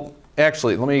 I'll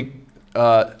actually, let me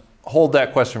hold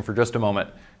that question for just a moment.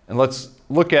 And let's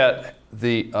look at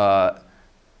the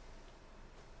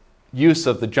use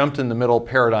of the jumped in the middle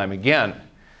paradigm again.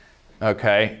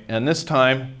 Okay, and this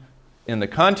time, in the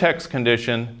context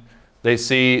condition, they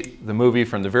see the movie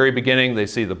from the very beginning, they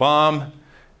see the bomb,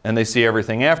 and they see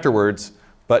everything afterwards.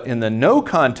 But in the no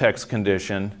context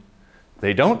condition,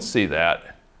 they don't see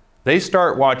that. They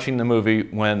start watching the movie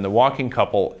when the walking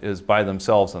couple is by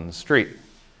themselves on the street.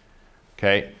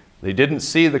 Okay, they didn't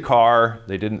see the car,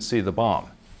 they didn't see the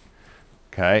bomb.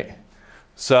 Okay,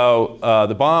 so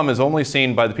the bomb is only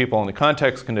seen by the people in the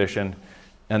context condition,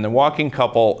 and the walking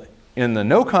couple in the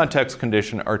no context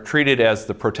condition are treated as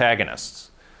the protagonists,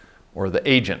 or the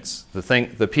agents,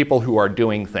 the people who are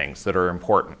doing things that are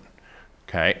important.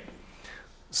 Okay,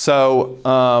 so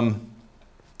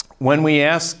when we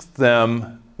ask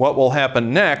them what will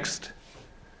happen next,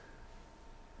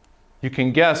 you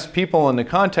can guess people in the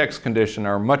context condition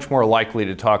are much more likely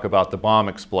to talk about the bomb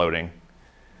exploding,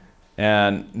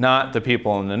 and not the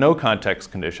people in the no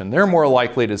context condition. They're more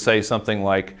likely to say something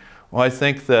like, well, I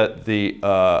think that the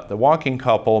walking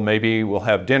couple maybe will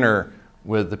have dinner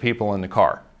with the people in the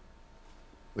car,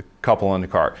 the couple in the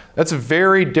car. That's a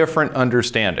very different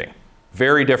understanding,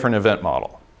 very different event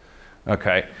model.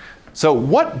 Okay, so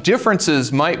what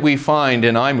differences might we find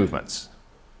in eye movements?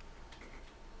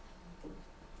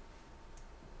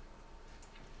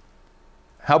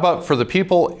 How about for the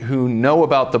people who know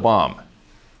about the bomb?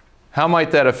 How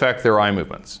might that affect their eye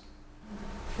movements?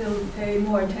 They'll pay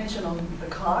more attention on the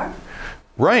car.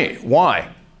 Right. Why?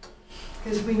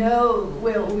 Because we know,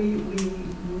 well, we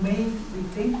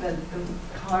think that the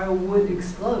car would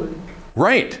explode.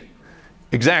 Right.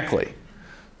 Exactly.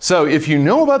 So if you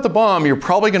know about the bomb, you're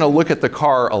probably going to look at the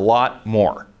car a lot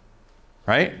more.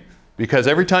 Right? Because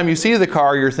every time you see the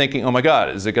car, you're thinking, oh my God,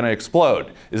 is it going to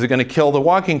explode? Is it going to kill the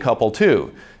walking couple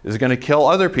too? Is it going to kill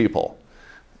other people?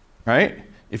 Right?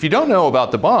 If you don't know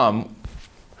about the bomb,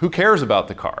 who cares about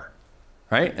the car?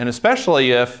 Right? And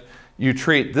especially if you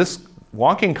treat this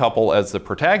walking couple as the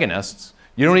protagonists,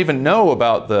 you don't even know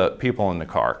about the people in the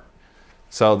car.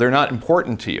 So they're not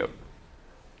important to you.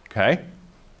 Okay?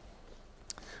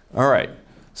 All right.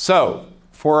 So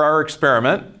for our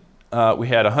experiment, we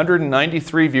had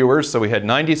 193 viewers, so we had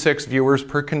 96 viewers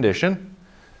per condition.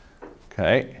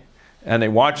 Okay? And they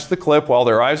watch the clip while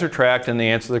their eyes are tracked and they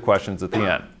answer the questions at the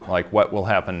end, like what will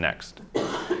happen next.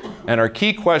 And our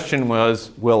key question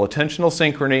was, will attentional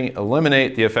synchrony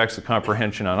eliminate the effects of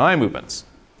comprehension on eye movements?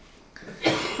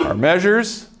 Our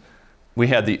measures, we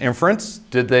had the inference.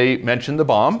 Did they mention the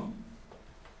bomb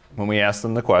when we asked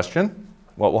them the question?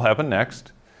 What will happen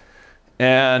next?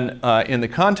 And in the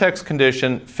context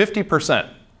condition, 50%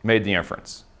 made the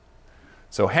inference.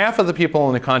 So half of the people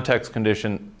in the context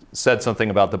condition said something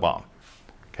about the bomb.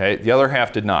 Okay? The other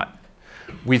half did not.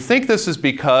 We think this is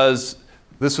because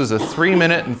this was a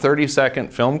 3-minute and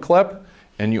 30-second film clip,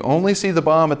 and you only see the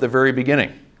bomb at the very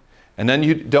beginning. And then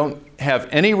you don't have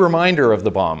any reminder of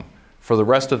the bomb for the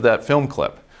rest of that film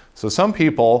clip. So some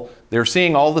people, they're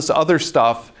seeing all this other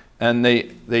stuff, and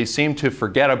they seem to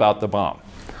forget about the bomb.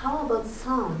 How about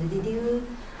sound? Did you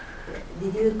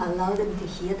allow them to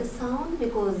hear the sound?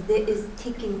 Because there is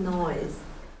ticking noise.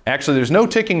 Actually, there's no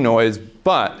ticking noise,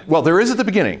 but, well, there is at the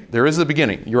beginning. There is at the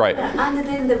beginning. You're right. And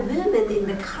then the woman in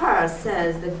the car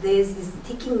says that there's this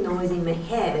ticking noise in my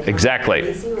head. Exactly.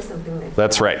 Or something like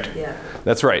That's that. right. Yeah.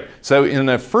 That's right. So in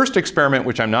the first experiment,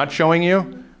 which I'm not showing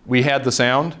you, we had the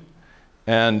sound.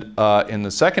 And in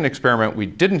the second experiment, we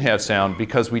didn't have sound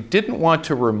because we didn't want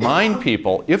to remind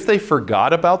people if they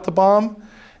forgot about the bomb,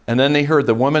 and then they heard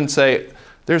the woman say,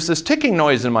 there's this ticking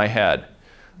noise in my head.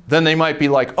 Then they might be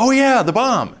like, oh yeah, the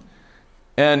bomb.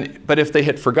 But if they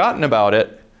had forgotten about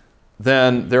it,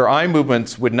 then their eye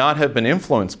movements would not have been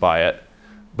influenced by it.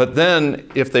 But then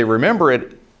if they remember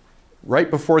it right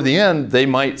before the end, they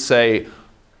might say,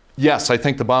 yes, I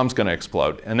think the bomb's going to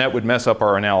explode. And that would mess up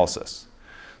our analysis.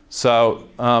 So,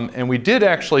 and we did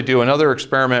actually do another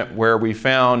experiment where we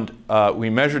found,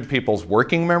 we measured people's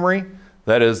working memory,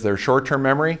 that is their short-term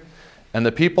memory. And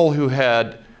the people who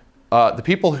had,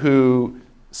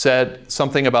 said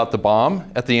something about the bomb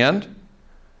at the end,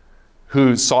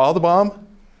 who saw the bomb,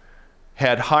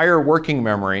 had higher working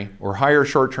memory or higher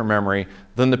short-term memory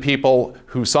than the people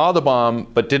who saw the bomb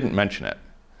but didn't mention it.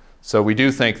 So we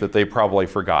do think that they probably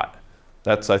forgot.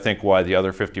 That's, I think, why the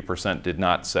other 50% did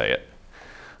not say it.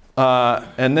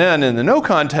 And then in the no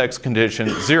context condition,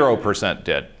 0%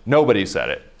 did. Nobody said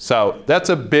it. So that's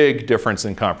a big difference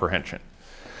in comprehension.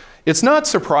 It's not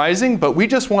surprising, but we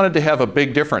just wanted to have a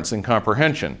big difference in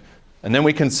comprehension. And then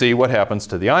we can see what happens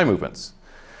to the eye movements.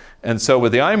 And so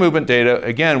with the eye movement data,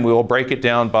 again, we will break it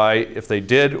down by if they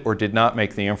did or did not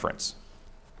make the inference.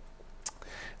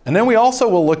 And then we also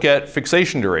will look at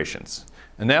fixation durations.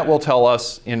 And that will tell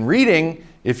us in reading,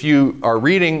 if you are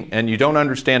reading and you don't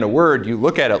understand a word, you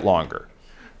look at it longer.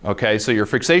 Okay, so your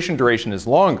fixation duration is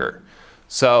longer.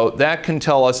 So that can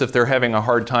tell us if they're having a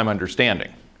hard time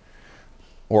understanding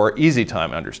or easy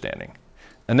time understanding.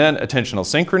 And then attentional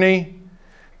synchrony,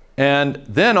 and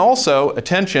then also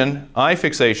attention, eye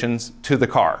fixations to the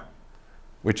car,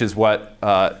 which is what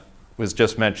was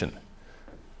just mentioned.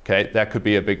 Okay, that could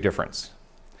be a big difference.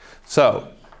 So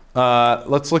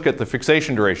let's look at the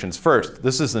fixation durations first.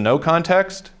 This is the no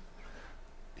context.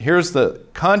 Here's the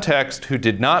context who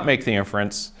did not make the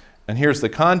inference, and here's the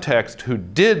context who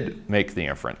did make the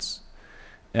inference.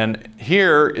 And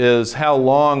here is how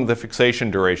long the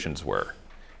fixation durations were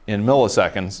in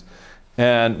milliseconds.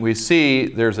 And we see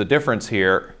there's a difference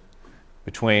here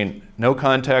between no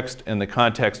context and the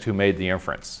context who made the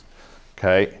inference.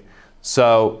 Okay?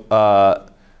 So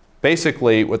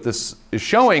basically what this is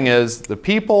showing is the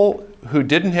people who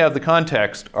didn't have the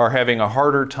context are having a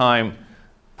harder time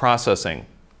processing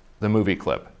the movie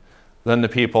clip than the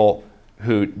people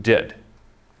who did.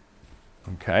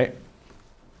 Okay?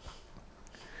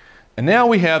 And now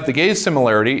we have the gaze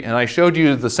similarity, and I showed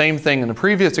you the same thing in the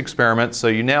previous experiment, so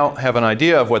you now have an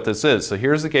idea of what this is. So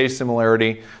here's the gaze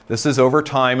similarity. This is over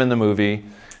time in the movie.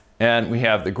 And we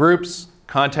have the groups,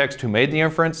 context who made the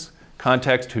inference,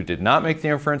 context who did not make the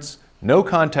inference, no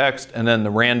context, and then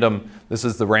the random, this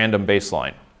is the random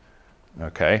baseline.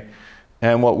 Okay?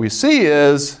 And what we see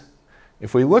is,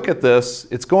 if we look at this,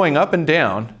 it's going up and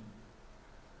down,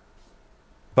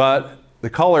 but the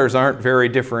colors aren't very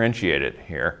differentiated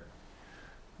here.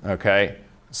 Okay,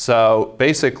 so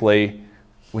basically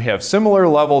we have similar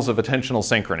levels of attentional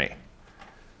synchrony.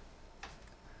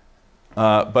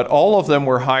 But all of them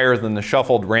were higher than the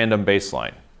shuffled random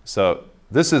baseline. So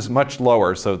this is much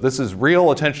lower. So this is real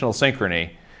attentional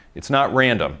synchrony. It's not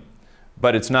random,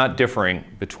 but it's not differing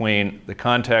between the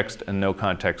context and no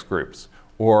context groups.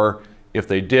 Or if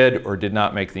they did or did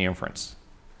not make the inference.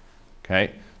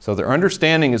 Okay? So their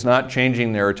understanding is not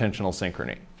changing their attentional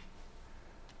synchrony.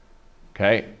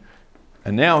 Okay?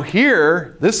 And now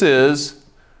here, this is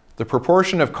the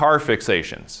proportion of car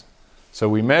fixations. So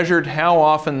we measured how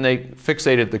often they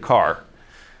fixated the car.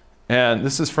 And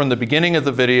this is from the beginning of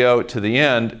the video to the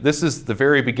end. This is the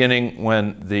very beginning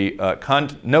when the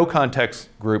no context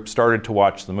group started to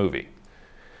watch the movie.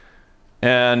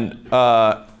 And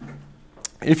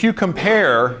if you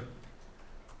compare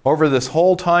over this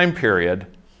whole time period,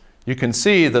 you can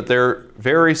see that they're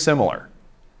very similar.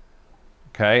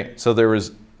 Okay? So there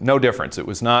was no difference. It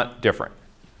was not different.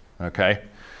 Okay?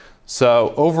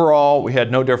 So overall, we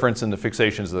had no difference in the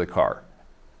fixations of the car.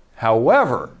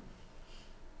 However,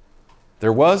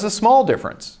 there was a small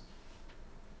difference.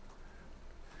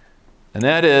 And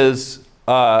that is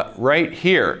right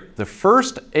here, the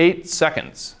first 8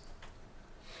 seconds,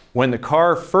 when the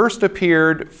car first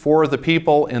appeared for the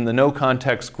people in the no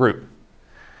context group.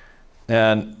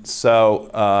 And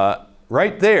so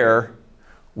right there,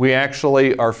 we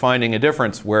actually are finding a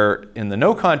difference where in the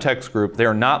no context group,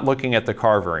 they're not looking at the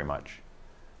car very much.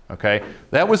 Okay?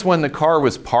 That was when the car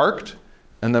was parked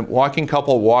and the walking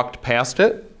couple walked past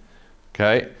it.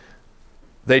 Okay?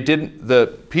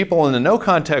 The people in the no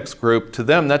context group, to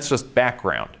them, that's just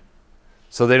background.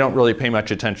 So they don't really pay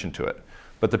much attention to it.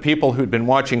 But the people who'd been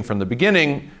watching from the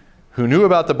beginning, who knew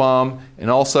about the bomb and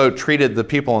also treated the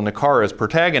people in the car as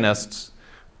protagonists,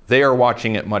 they are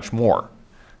watching it much more.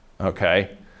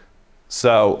 Okay?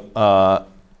 So,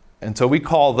 and so we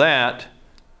call that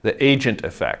the agent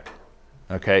effect.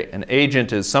 Okay? An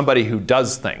agent is somebody who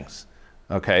does things.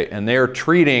 Okay? And they're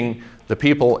treating the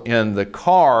people in the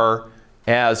car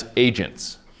as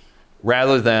agents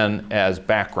rather than as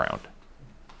background.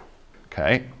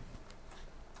 Okay?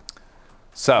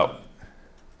 So,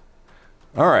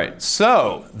 all right,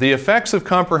 so the effects of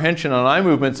comprehension on eye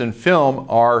movements in film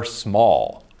are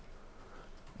small.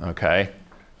 Okay?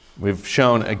 We've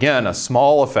shown, again, a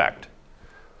small effect.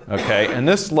 Okay? And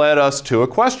this led us to a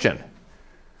question.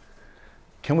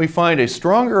 Can we find a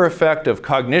stronger effect of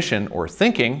cognition or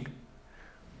thinking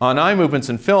on eye movements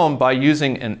in film by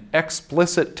using an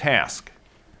explicit task?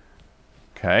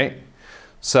 Okay?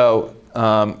 So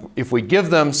if we give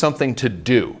them something to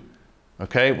do,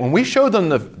 okay? When we showed them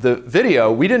the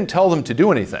video, we didn't tell them to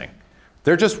do anything.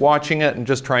 They're just watching it and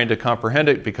just trying to comprehend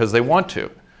it because they want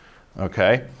to.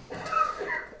 Okay?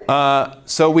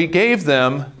 So we gave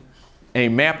them a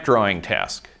map drawing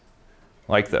task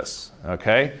like this.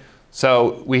 Okay?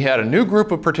 So we had a new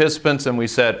group of participants and we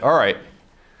said, all right,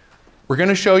 we're going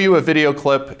to show you a video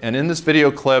clip, and in this video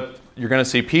clip, you're going to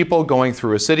see people going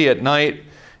through a city at night,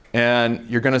 and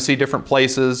you're going to see different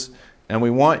places, and we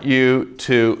want you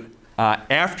to,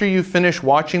 after you finish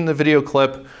watching the video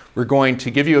clip, we're going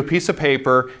to give you a piece of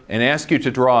paper and ask you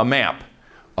to draw a map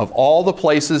of all the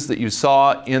places that you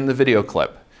saw in the video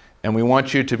clip. And we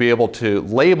want you to be able to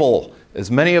label as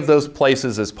many of those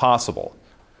places as possible.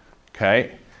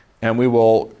 Okay? And we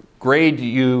will grade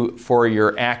you for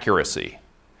your accuracy,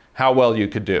 how well you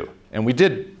could do. And we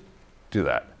did do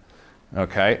that.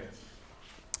 Okay?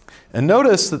 And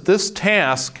notice that this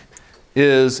task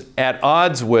is at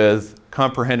odds with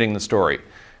comprehending the story.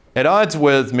 At odds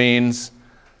with means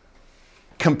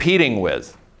competing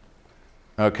with.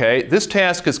 Okay? This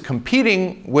task is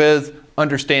competing with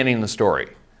understanding the story.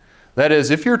 That is,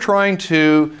 if you're trying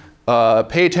to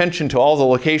pay attention to all the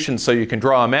locations so you can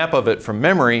draw a map of it from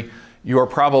memory, you are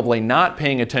probably not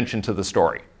paying attention to the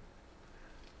story.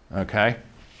 Okay?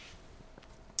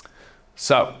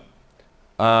 So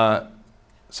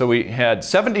we had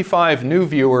 75 new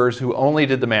viewers who only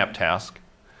did the map task.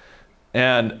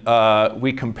 And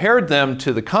we compared them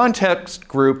to the context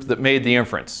group that made the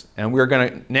inference. And we're going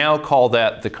to now call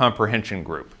that the comprehension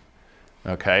group.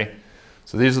 Okay?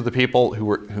 So these are the people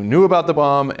who knew about the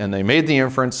bomb and they made the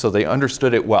inference, so they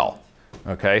understood it well.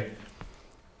 Okay?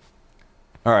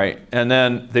 All right. And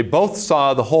then they both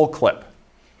saw the whole clip.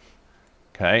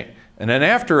 Okay? And then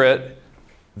after it,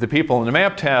 the people in the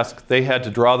map task, they had to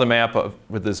draw the map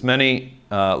with as many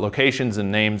locations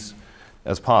and names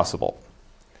as possible.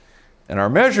 And our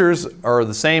measures are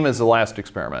the same as the last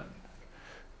experiment.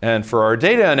 And for our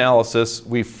data analysis,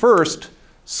 we first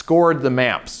scored the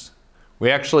maps.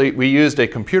 We used a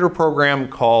computer program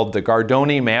called the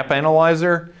Gardoni Map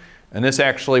Analyzer. And this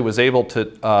actually was able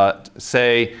to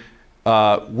say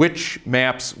which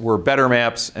maps were better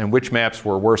maps and which maps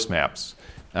were worse maps.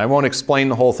 And I won't explain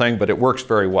the whole thing, but it works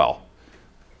very well.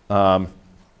 And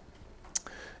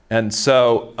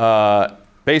so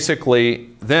basically,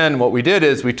 then what we did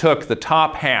is we took the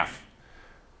top half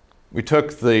We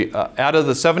took the, out of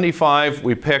the 75,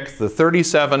 we picked the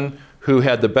 37 who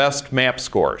had the best map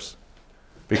scores,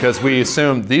 because we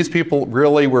assumed these people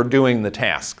really were doing the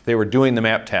task. They were doing the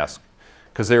map task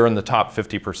because they were in the top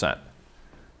 50%.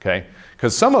 Okay?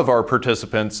 Because some of our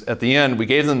participants, at the end, we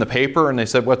gave them the paper and they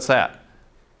said, "What's that?"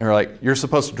 And we're like, "You're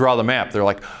supposed to draw the map." They're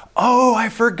like, "Oh, I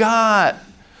forgot."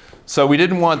 So we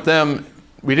didn't want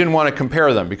to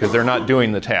compare them because they're not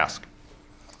doing the task.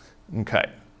 Okay.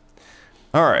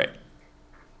 All right.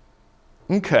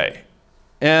 Okay.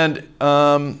 And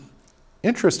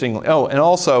interestingly, oh, and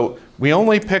also, we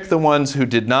only picked the ones who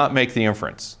did not make the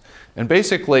inference. And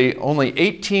basically, only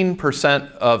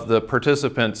 18% of the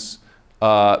participants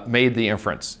made the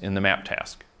inference in the map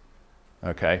task.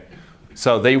 Okay?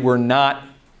 So they were not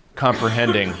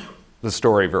comprehending the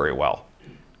story very well.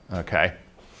 Okay?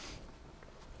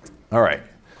 All right.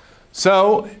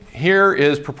 So here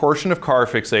is proportion of car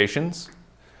fixations,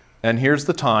 and here's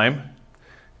the time.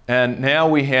 And now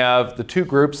we have the two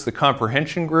groups, the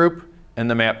comprehension group and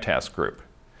the map task group.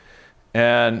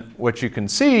 And what you can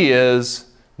see is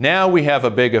now we have a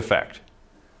big effect.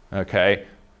 Okay?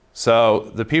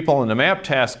 So the people in the map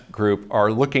task group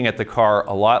are looking at the car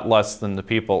a lot less than the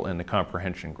people in the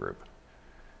comprehension group.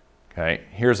 Okay?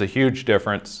 Here's a huge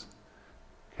difference.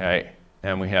 Okay?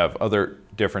 And we have other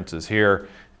differences here.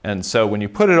 And so when you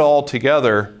put it all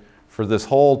together for this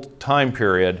whole time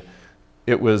period,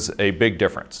 it was a big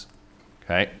difference.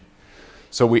 Okay?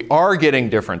 So we are getting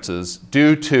differences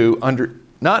due to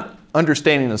not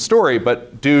understanding the story,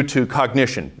 but due to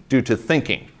cognition, due to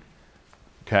thinking.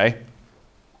 Okay?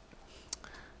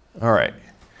 All right.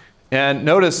 And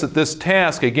notice that this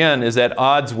task, again, is at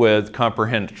odds with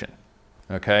comprehension.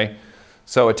 Okay?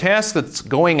 So a task that's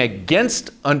going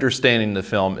against understanding the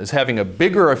film is having a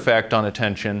bigger effect on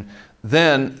attention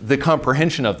than the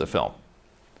comprehension of the film.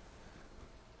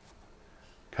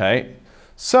 Okay?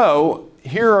 So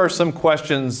here are some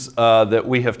questions that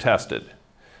we have tested.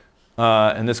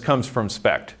 And this comes from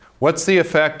SPECT. What's the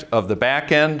effect of the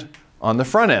back end on the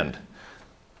front end?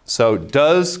 So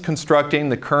does constructing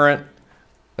the current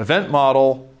event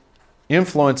model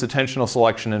influence attentional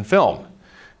selection in film?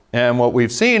 And what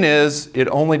we've seen is it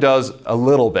only does a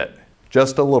little bit,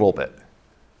 just a little bit.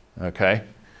 Okay?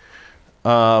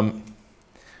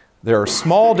 There are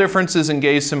small differences in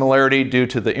gaze similarity due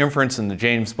to the inference in the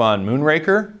James Bond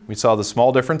Moonraker. We saw the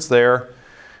small difference there.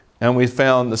 And we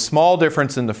found the small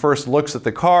difference in the first looks at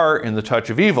the car in The Touch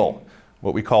of Evil,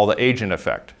 what we call the agent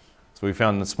effect. So we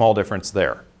found the small difference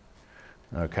there.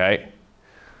 Okay?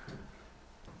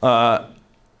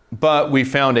 But we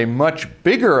found a much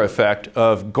bigger effect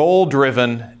of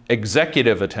goal-driven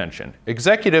executive attention.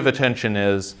 Executive attention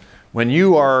is when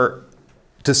you are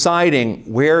deciding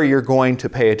where you're going to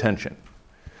pay attention.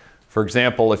 For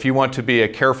example, if you want to be a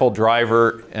careful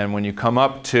driver and when you come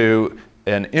up to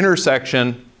an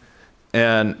intersection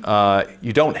and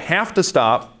you don't have to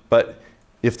stop, but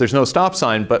if there's no stop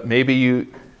sign, but maybe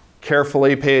you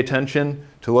carefully pay attention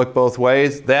to look both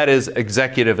ways, that is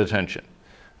executive attention.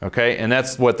 Okay? And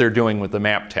that's what they're doing with the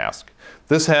map task.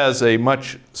 This has a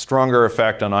much stronger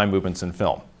effect on eye movements in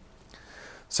film.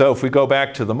 So if we go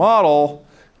back to the model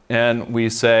and we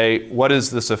say, what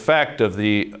is this effect of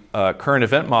the current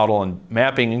event model and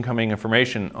mapping incoming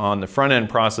information on the front-end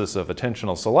process of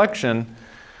attentional selection,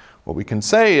 what we can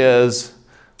say is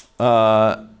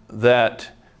that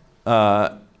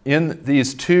in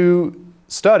these two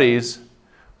studies,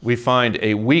 we find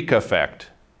a weak effect.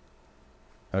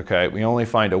 Okay, we only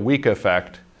find a weak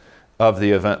effect of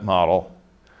the event model,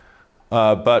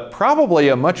 but probably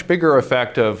a much bigger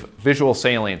effect of visual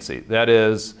saliency. That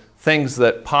is, things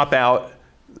that pop out,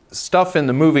 stuff in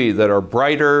the movie that are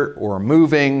brighter or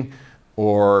moving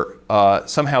or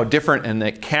somehow different and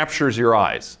that captures your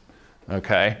eyes.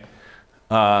 Okay?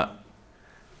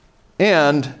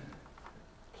 And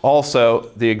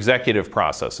also the executive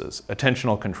processes,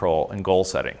 attentional control and goal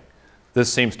setting.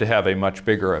 This seems to have a much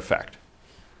bigger effect.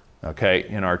 Okay,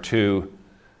 in our two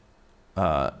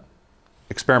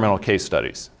experimental case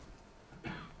studies.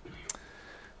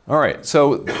 All right,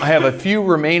 so I have a few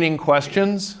remaining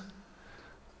questions.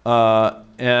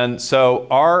 And so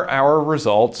are our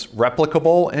results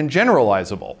replicable and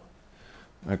generalizable?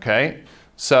 Okay,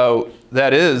 so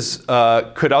that is,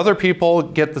 could other people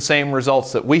get the same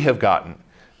results that we have gotten?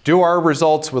 Do our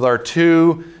results with our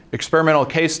two experimental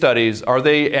case studies, are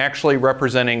they actually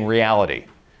representing reality?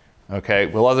 Okay,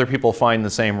 will other people find the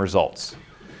same results?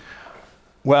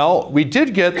 Well, we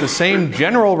did get the same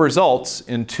general results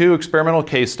in two experimental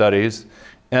case studies,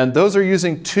 and those are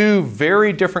using two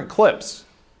very different clips.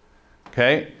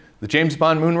 Okay, the James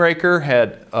Bond Moonraker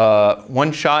had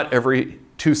one shot every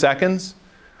 2 seconds.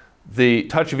 The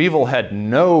Touch of Evil had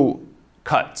no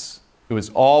cuts. It was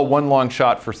all one long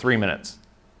shot for 3 minutes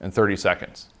and 30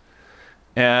 seconds.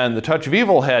 And the Touch of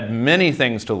Evil had many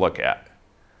things to look at,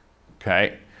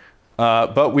 okay?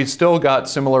 But we still got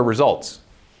similar results.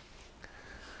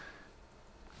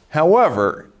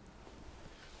 However,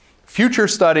 future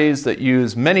studies that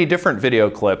use many different video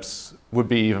clips would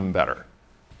be even better.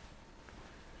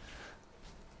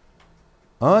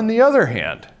 On the other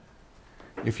hand,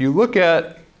 if you look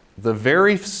at the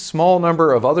very small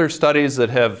number of other studies that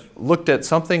have looked at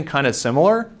something kind of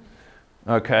similar,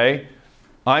 okay,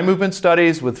 eye movement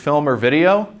studies with film or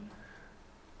video,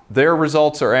 their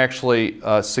results are actually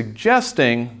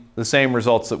suggesting the same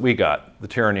results that we got, the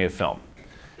tyranny of film.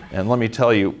 And let me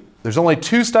tell you, there's only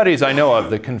 2 studies I know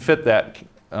of that can fit that.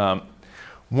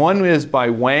 One is by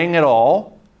Wang et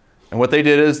al. And what they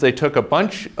did is they took a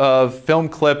bunch of film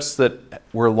clips that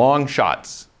were long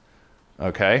shots,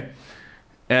 okay?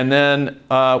 And then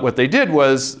what they did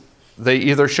was they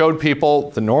either showed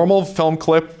people the normal film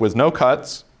clip with no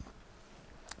cuts,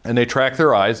 and they tracked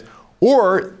their eyes,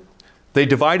 or they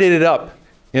divided it up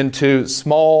into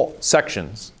small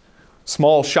sections,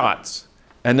 small shots,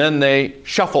 and then they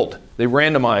shuffled, they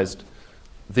randomized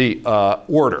the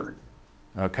order,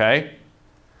 okay?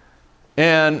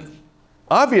 And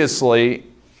obviously,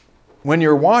 when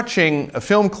you're watching a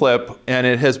film clip and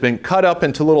it has been cut up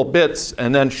into little bits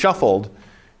and then shuffled,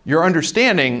 your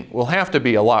understanding will have to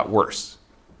be a lot worse,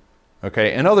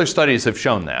 okay? And other studies have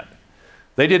shown that.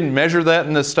 They didn't measure that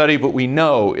in this study, but we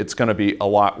know it's going to be a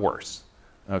lot worse,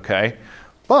 okay?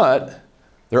 But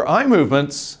their eye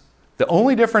movements, the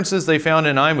only differences they found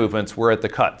in eye movements were at the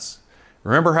cuts.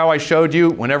 Remember how I showed you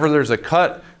whenever there's a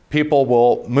cut, people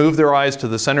will move their eyes to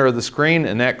the center of the screen,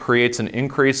 and that creates an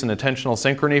increase in attentional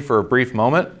synchrony for a brief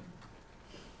moment?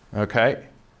 Okay?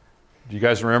 Do you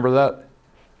guys remember that?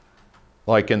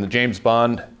 Like in the James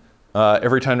Bond,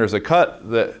 every time there's a cut,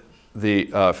 first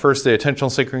the attentional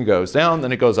synchrony goes down,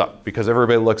 then it goes up, because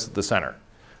everybody looks at the center.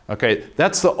 Okay?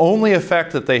 That's the only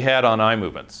effect that they had on eye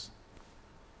movements.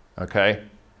 Okay?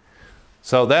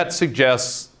 So that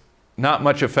suggests not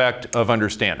much effect of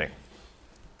understanding.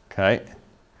 Okay?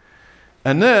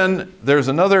 And then there's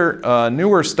another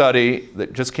newer study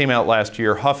that just came out last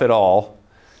year, Huff et al.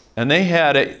 And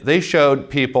they showed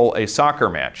people a soccer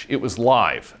match. It was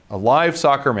live, a live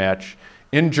soccer match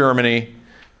in Germany.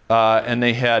 And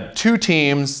they had 2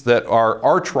 teams that are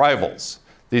arch rivals.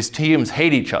 These teams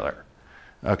hate each other.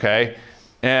 Okay?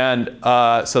 And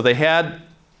so they had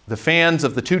the fans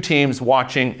of the 2 teams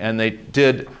watching, and they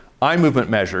did eye movement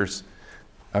measures.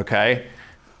 Okay?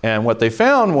 And what they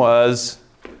found was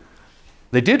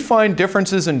they did find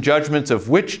differences in judgments of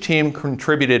which team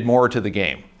contributed more to the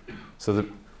game. So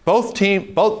both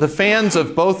the fans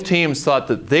of both teams thought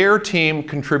that their team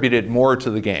contributed more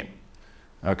to the game.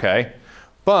 Okay?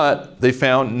 But they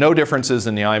found no differences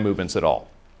in the eye movements at all.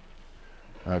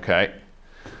 Okay?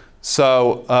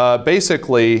 So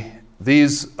basically,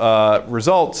 these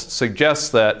results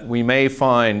suggest that we may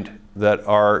find that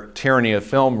our tyranny of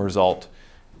film result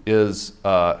is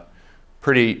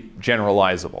pretty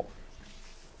generalizable.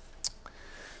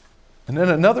 And then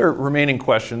another remaining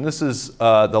question, this is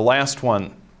the last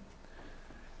one.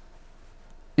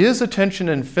 Is attention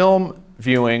in film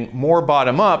viewing more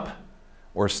bottom-up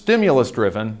or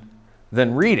stimulus-driven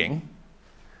than reading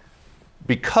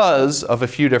because of a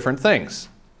few different things?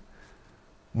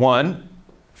 One,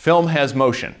 film has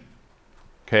motion.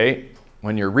 Okay?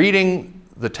 When you're reading,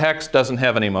 the text doesn't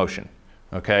have any motion.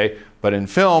 Okay? But in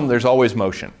film, there's always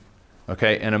motion.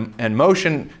 Okay? And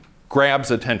motion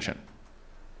grabs attention.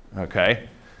 Okay?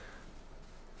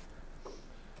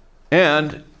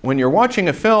 And when you're watching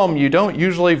a film, you don't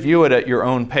usually view it at your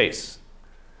own pace.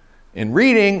 In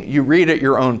reading, you read at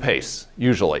your own pace,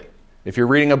 usually. If you're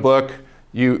reading a book,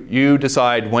 you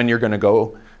decide when you're going to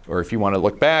go, or if you want to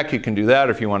look back, you can do that.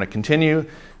 Or if you want to continue,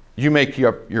 you make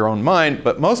your own mind.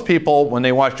 But most people, when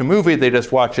they watch a movie, they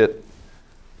just watch it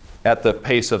at the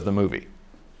pace of the movie.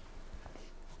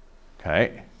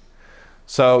 Okay?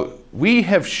 So we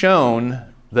have shown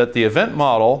that the event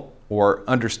model, or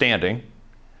understanding,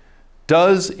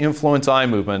 does influence eye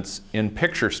movements in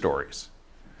picture stories.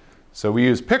 So we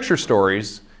use picture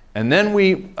stories, and then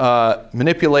we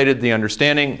manipulated the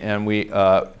understanding, and we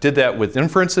did that with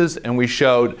inferences, and we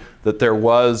showed that there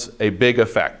was a big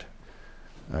effect.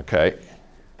 Okay?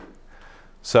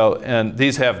 So, and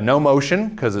these have no motion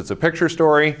because it's a picture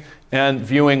story, and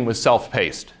viewing was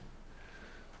self-paced.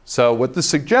 So what this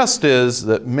suggests is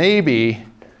that maybe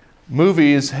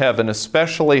movies have an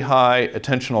especially high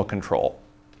attentional control.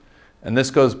 And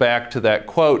this goes back to that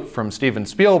quote from Steven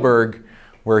Spielberg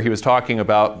where he was talking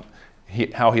about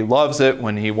how he loves it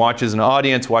when he watches an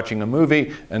audience watching a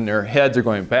movie and their heads are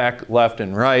going back, left,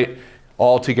 and right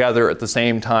all together at the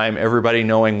same time, everybody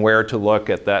knowing where to look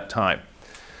at that time.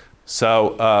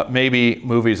 So maybe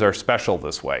movies are special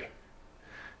this way.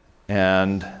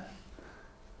 And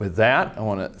with that, I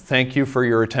want to thank you for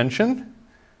your attention.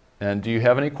 And do you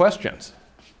have any questions?